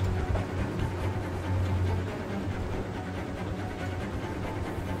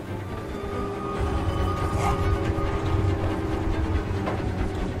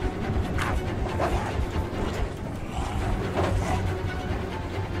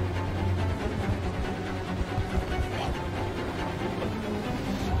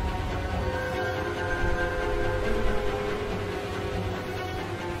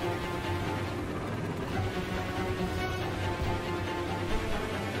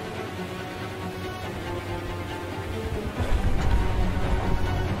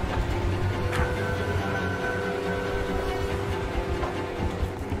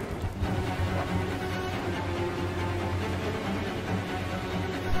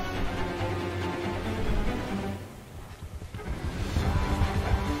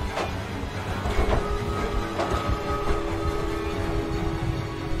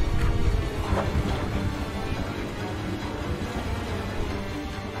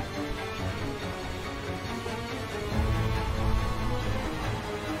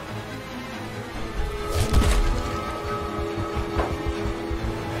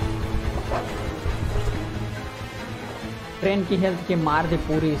 ट्रेन की हेल्थ की मार दी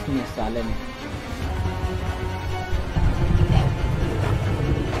पूरी इसने साले ने।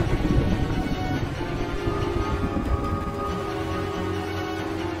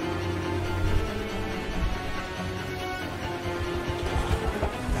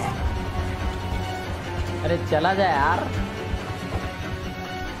 अरे चला जाए यार।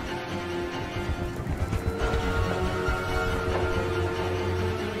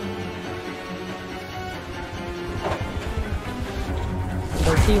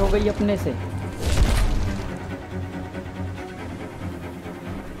 गलती हो गई अपने से।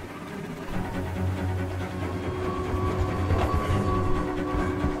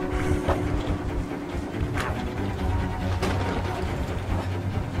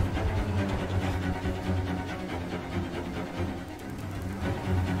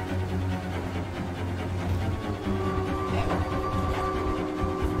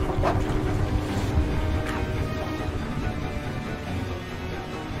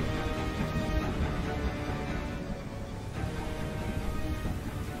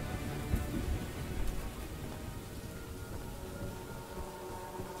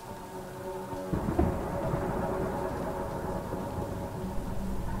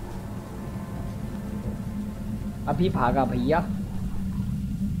 अभी भागा भैया।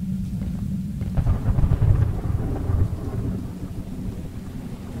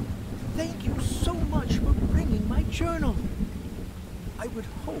 Thank you so much for bringing my journal. I would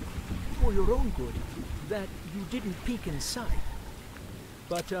hope, for your own good, that you didn't peek inside.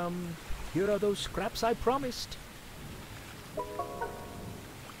 But, here are those scraps I promised.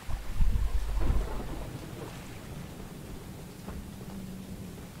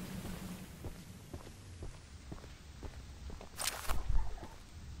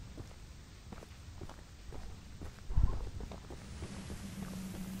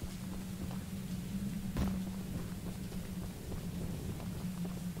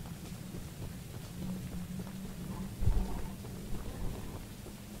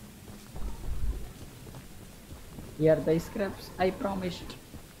 Here the scraps I promised.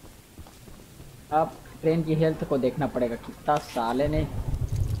 अब train की health को देखना पड़ेगा, कितना साले ने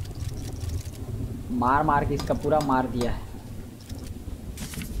मार मार के इसका पूरा मार दिया है।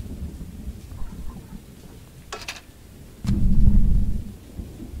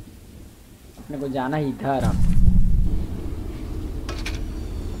 अपने को जाना ही इधर अब।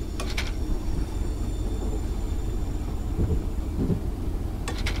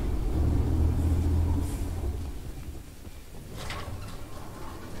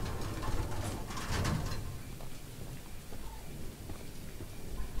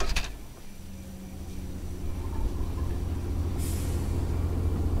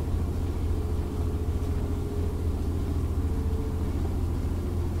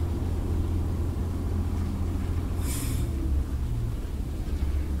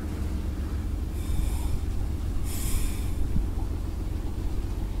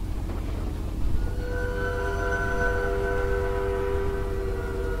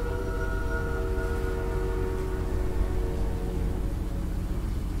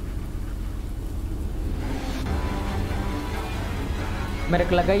 मेरे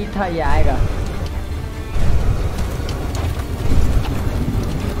को लगा ही था ये आएगा।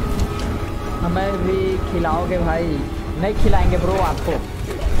 हमें भी खिलाओगे भाई? नहीं खिलाएंगे ब्रो आपको,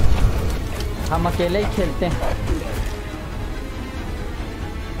 हम अकेले ही खेलते हैं।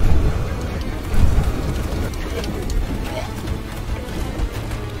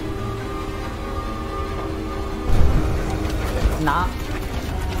 ना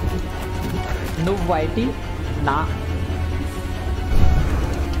नो वाइटी ना।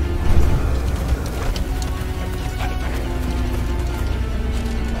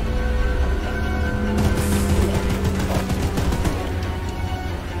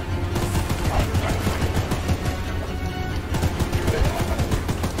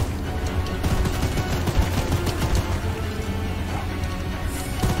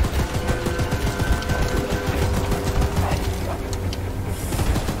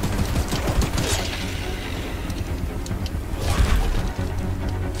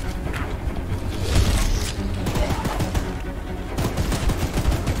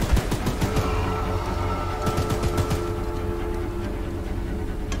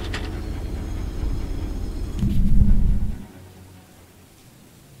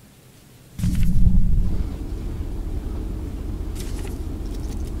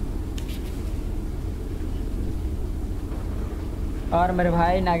 और मेरे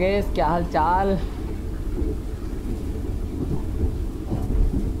भाई नागेश, क्या हाल चाल?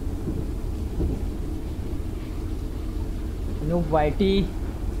 नूब वाइटी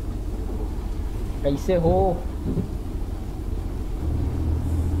कैसे हो?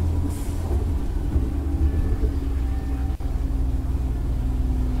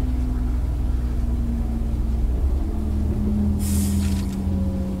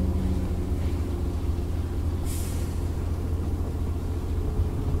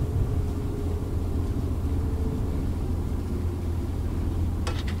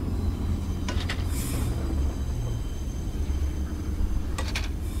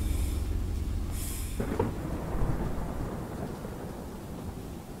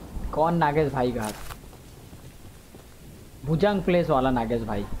 कौन नागेश भाई का? भुजंग प्लेस वाला नागेश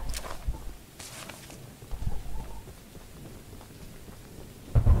भाई।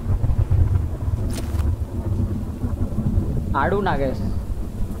 आड़ू नागेश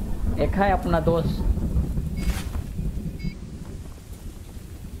एक है अपना दोस्त।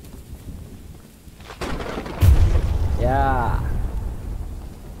 या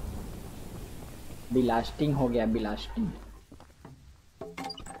बिलास्टिंग हो गया, बिलास्टिंग।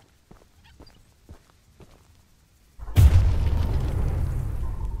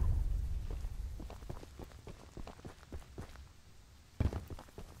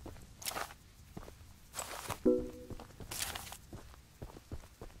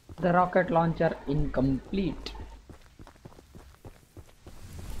 The rocket launcher incomplete.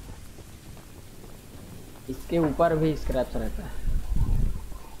 इसके ऊपर भी स्क्रैप्स रहता है।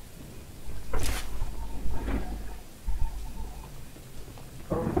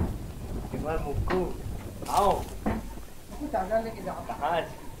 मुक्कू आओ लेके जाओ।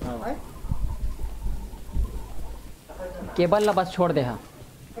 कहाँ केबल ला बस छोड़ दे। हाँ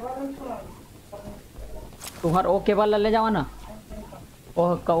तुहर ओ केबल ला ले जावा ना।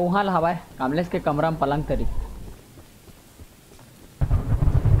 ओ वहाँ ला हवा है कामलेस के कमरा में पलंग तरी।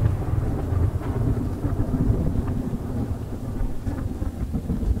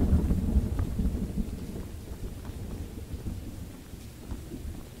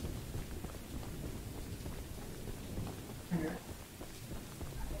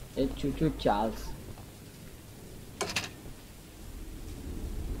 चू चू चार्ल्स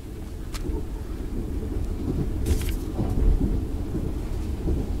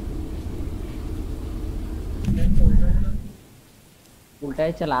उल्टा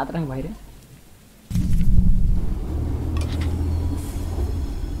ही चलात रहे भाई रे।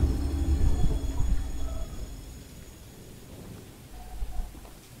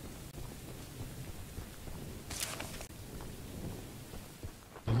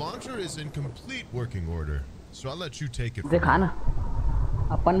 The launcher is in complete working order, so I'll let you take it. देखा ना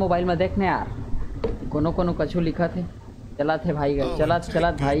अपन मोबाइल में देखने यार कोनो कोनो कछु लिखा थे। चला थे भाई गए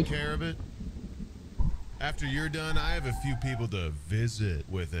चला भाई। After you're done, I have a few people to visit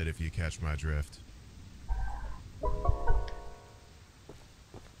with it, if you catch my drift.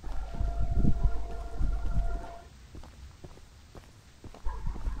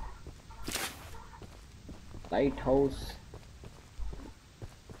 Lighthouse.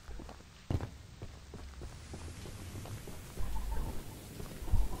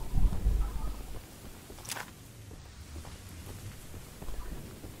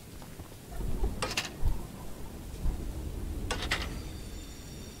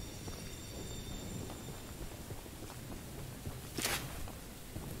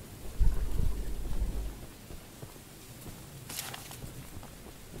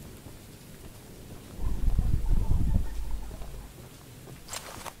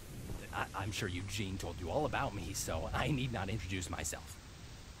 I'm sure Eugene told you all about me, so I need not introduce myself.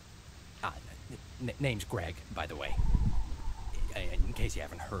 Name's Greg, by the way. In case you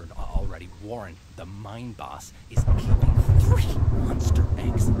haven't heard already, Warren, the mine boss, is keeping 3 monster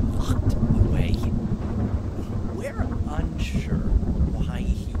eggs locked away. We're unsure why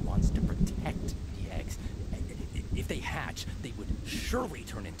he wants to protect the eggs. If they hatch, they would surely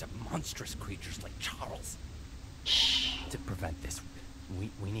turn into monstrous creatures like Charles. To prevent this,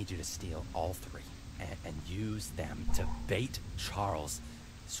 we need you to steal all 3 and use them to bait Charles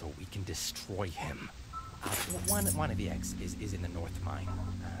so we can destroy him. One of the eggs is in the north mine.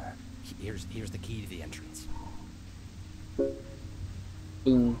 Here's the key to the entrance.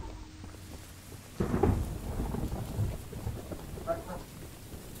 Ding.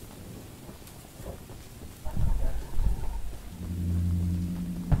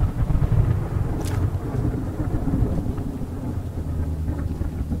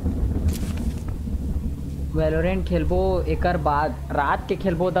 Valorant खेलबो एकर बाद रात के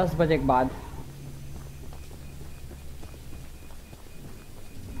खेलबो 10 बजे के बाद।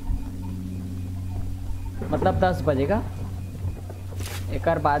 मतलब 10 बजेगा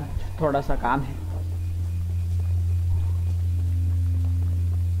एकर बाद थोड़ा सा काम है।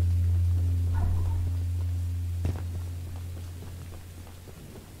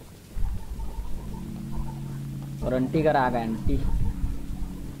 और आंटी का आ गया aunty.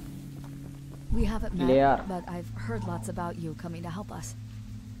 We haven't met, Claire. but I've heard lots about you coming to help us.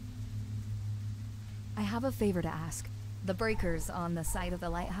 I have a favor to ask. The breakers on the side of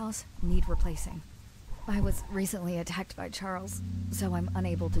the lighthouse need replacing. I was recently attacked by Charles, so I'm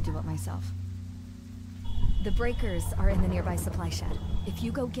unable to do it myself. The breakers are in the nearby supply shed. If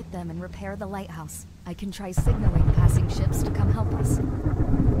you go get them and repair the lighthouse, I can try signaling passing ships to come help us.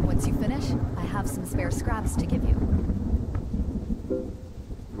 Once you finish, I have some spare scraps to give you.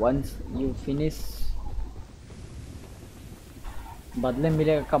 Once you finish, बदले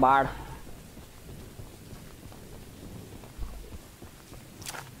मिलेगा कबाड़।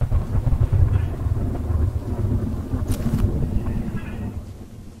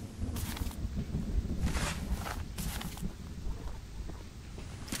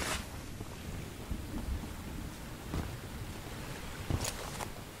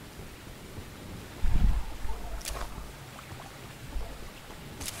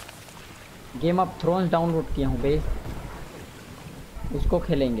 Game of thrones download किया हूँ बे, उसको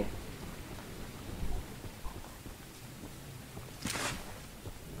खेलेंगे।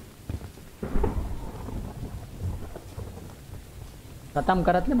 खत्म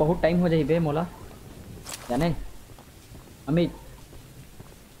करत ले बहुत टाइम हो जाई बे मोला। जाने अमित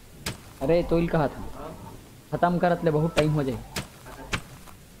अरे तो कहा था खत्म करत ले बहुत टाइम हो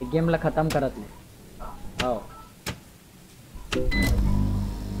जाए गेम ला खत्म करत ले आओ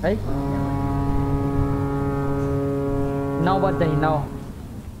है 9 बज जाए 9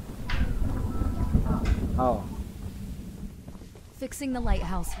 आओ Fixing the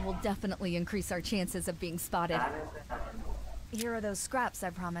lighthouse will definitely increase our chances of being spotted. Here are those scraps I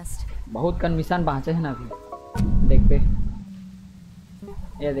promised. बहुत कन्मिशन बाँचे हैं ना अभी देख पे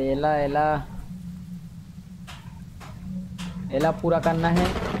ये दे एला एला एला पूरा करना है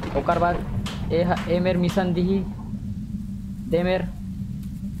ओकर बाद ए मेर मिशन दी दे मेर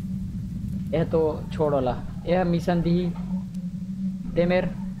ए तो छोड़ोला ए मिशन दी दे मेर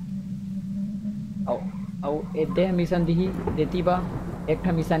औ ए दे मिशन दी देती बा एक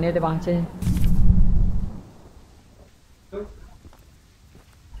ठा मिशन ये दे बाँचे है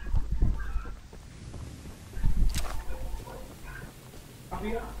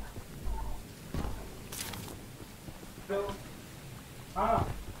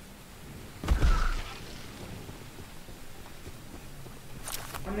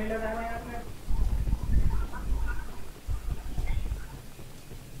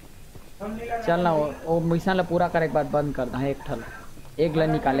चल ना वो मिशन ला पूरा करे के बाद बंद कर दा एक ठल एक ला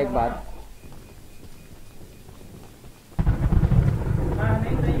निकाले के बाद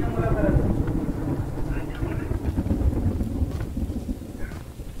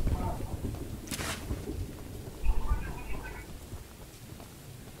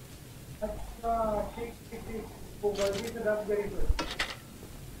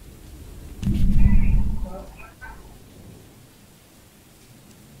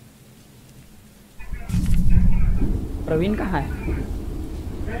प्रवीण कहाँ है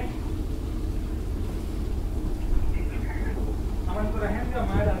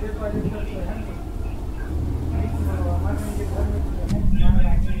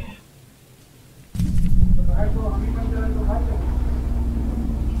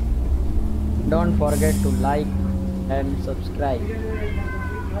Don't forget to like and subscribe.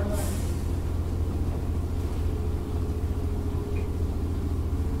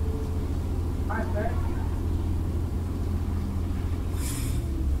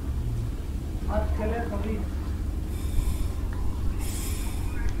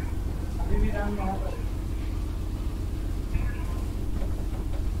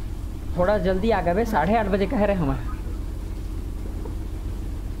 थोड़ा जल्दी आ गए बे 8:30 बजे कह रहे हमारे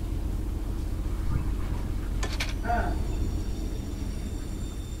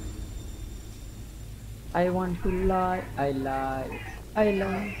I want to lie, I lie, I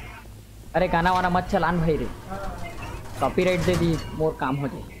lie. अरे गाना वाना मत चलान भाई रे कॉपीराइट दे दी मोर काम हो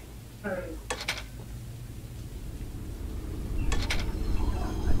जाए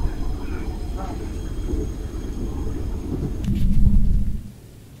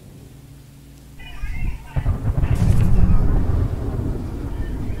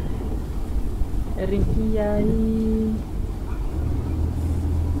रिंकी आई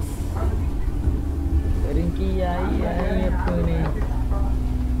अपने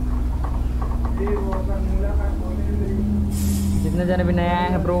जितने जने भी नया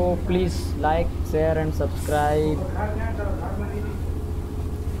है bro please like share and subscribe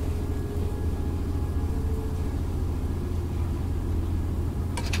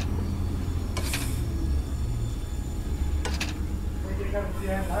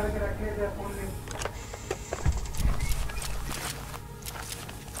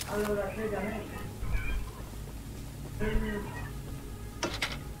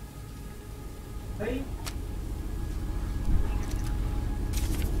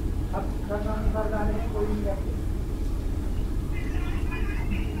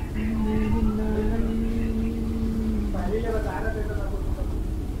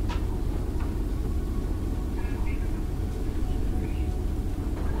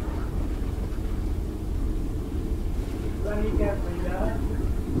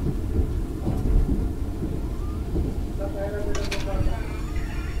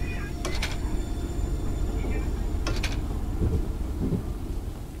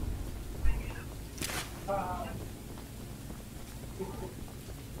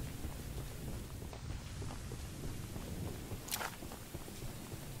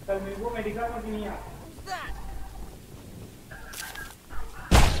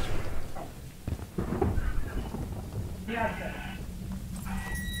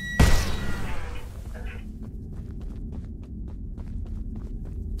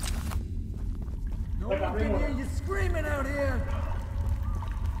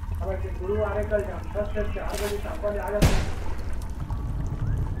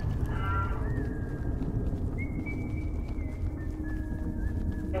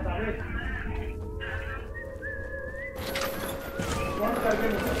Hey,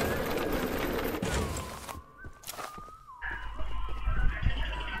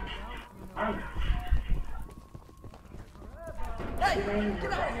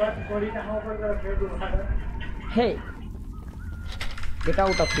 get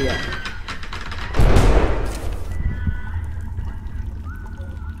out of here.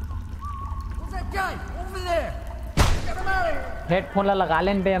 Who's that guy over there? Get him out of here. Headphone ला लगा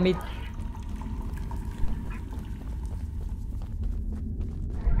लेन बे अमित.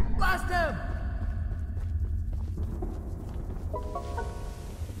 Blast him.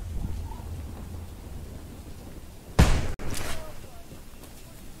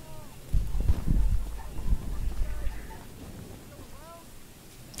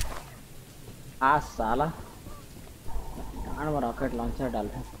 आज साला कान में रॉकेट लॉन्चर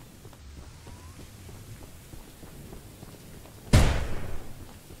डालते हैं.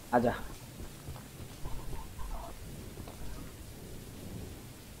 आजा.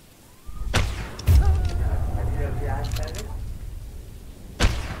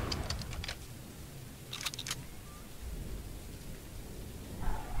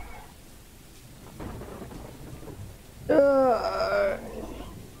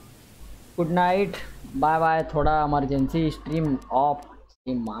 Good night, bye bye. थोड़ा इमरजेंसी स्ट्रीम ऑफ.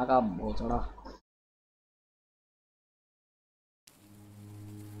 स्ट्रीम माँ का भोसड़ा.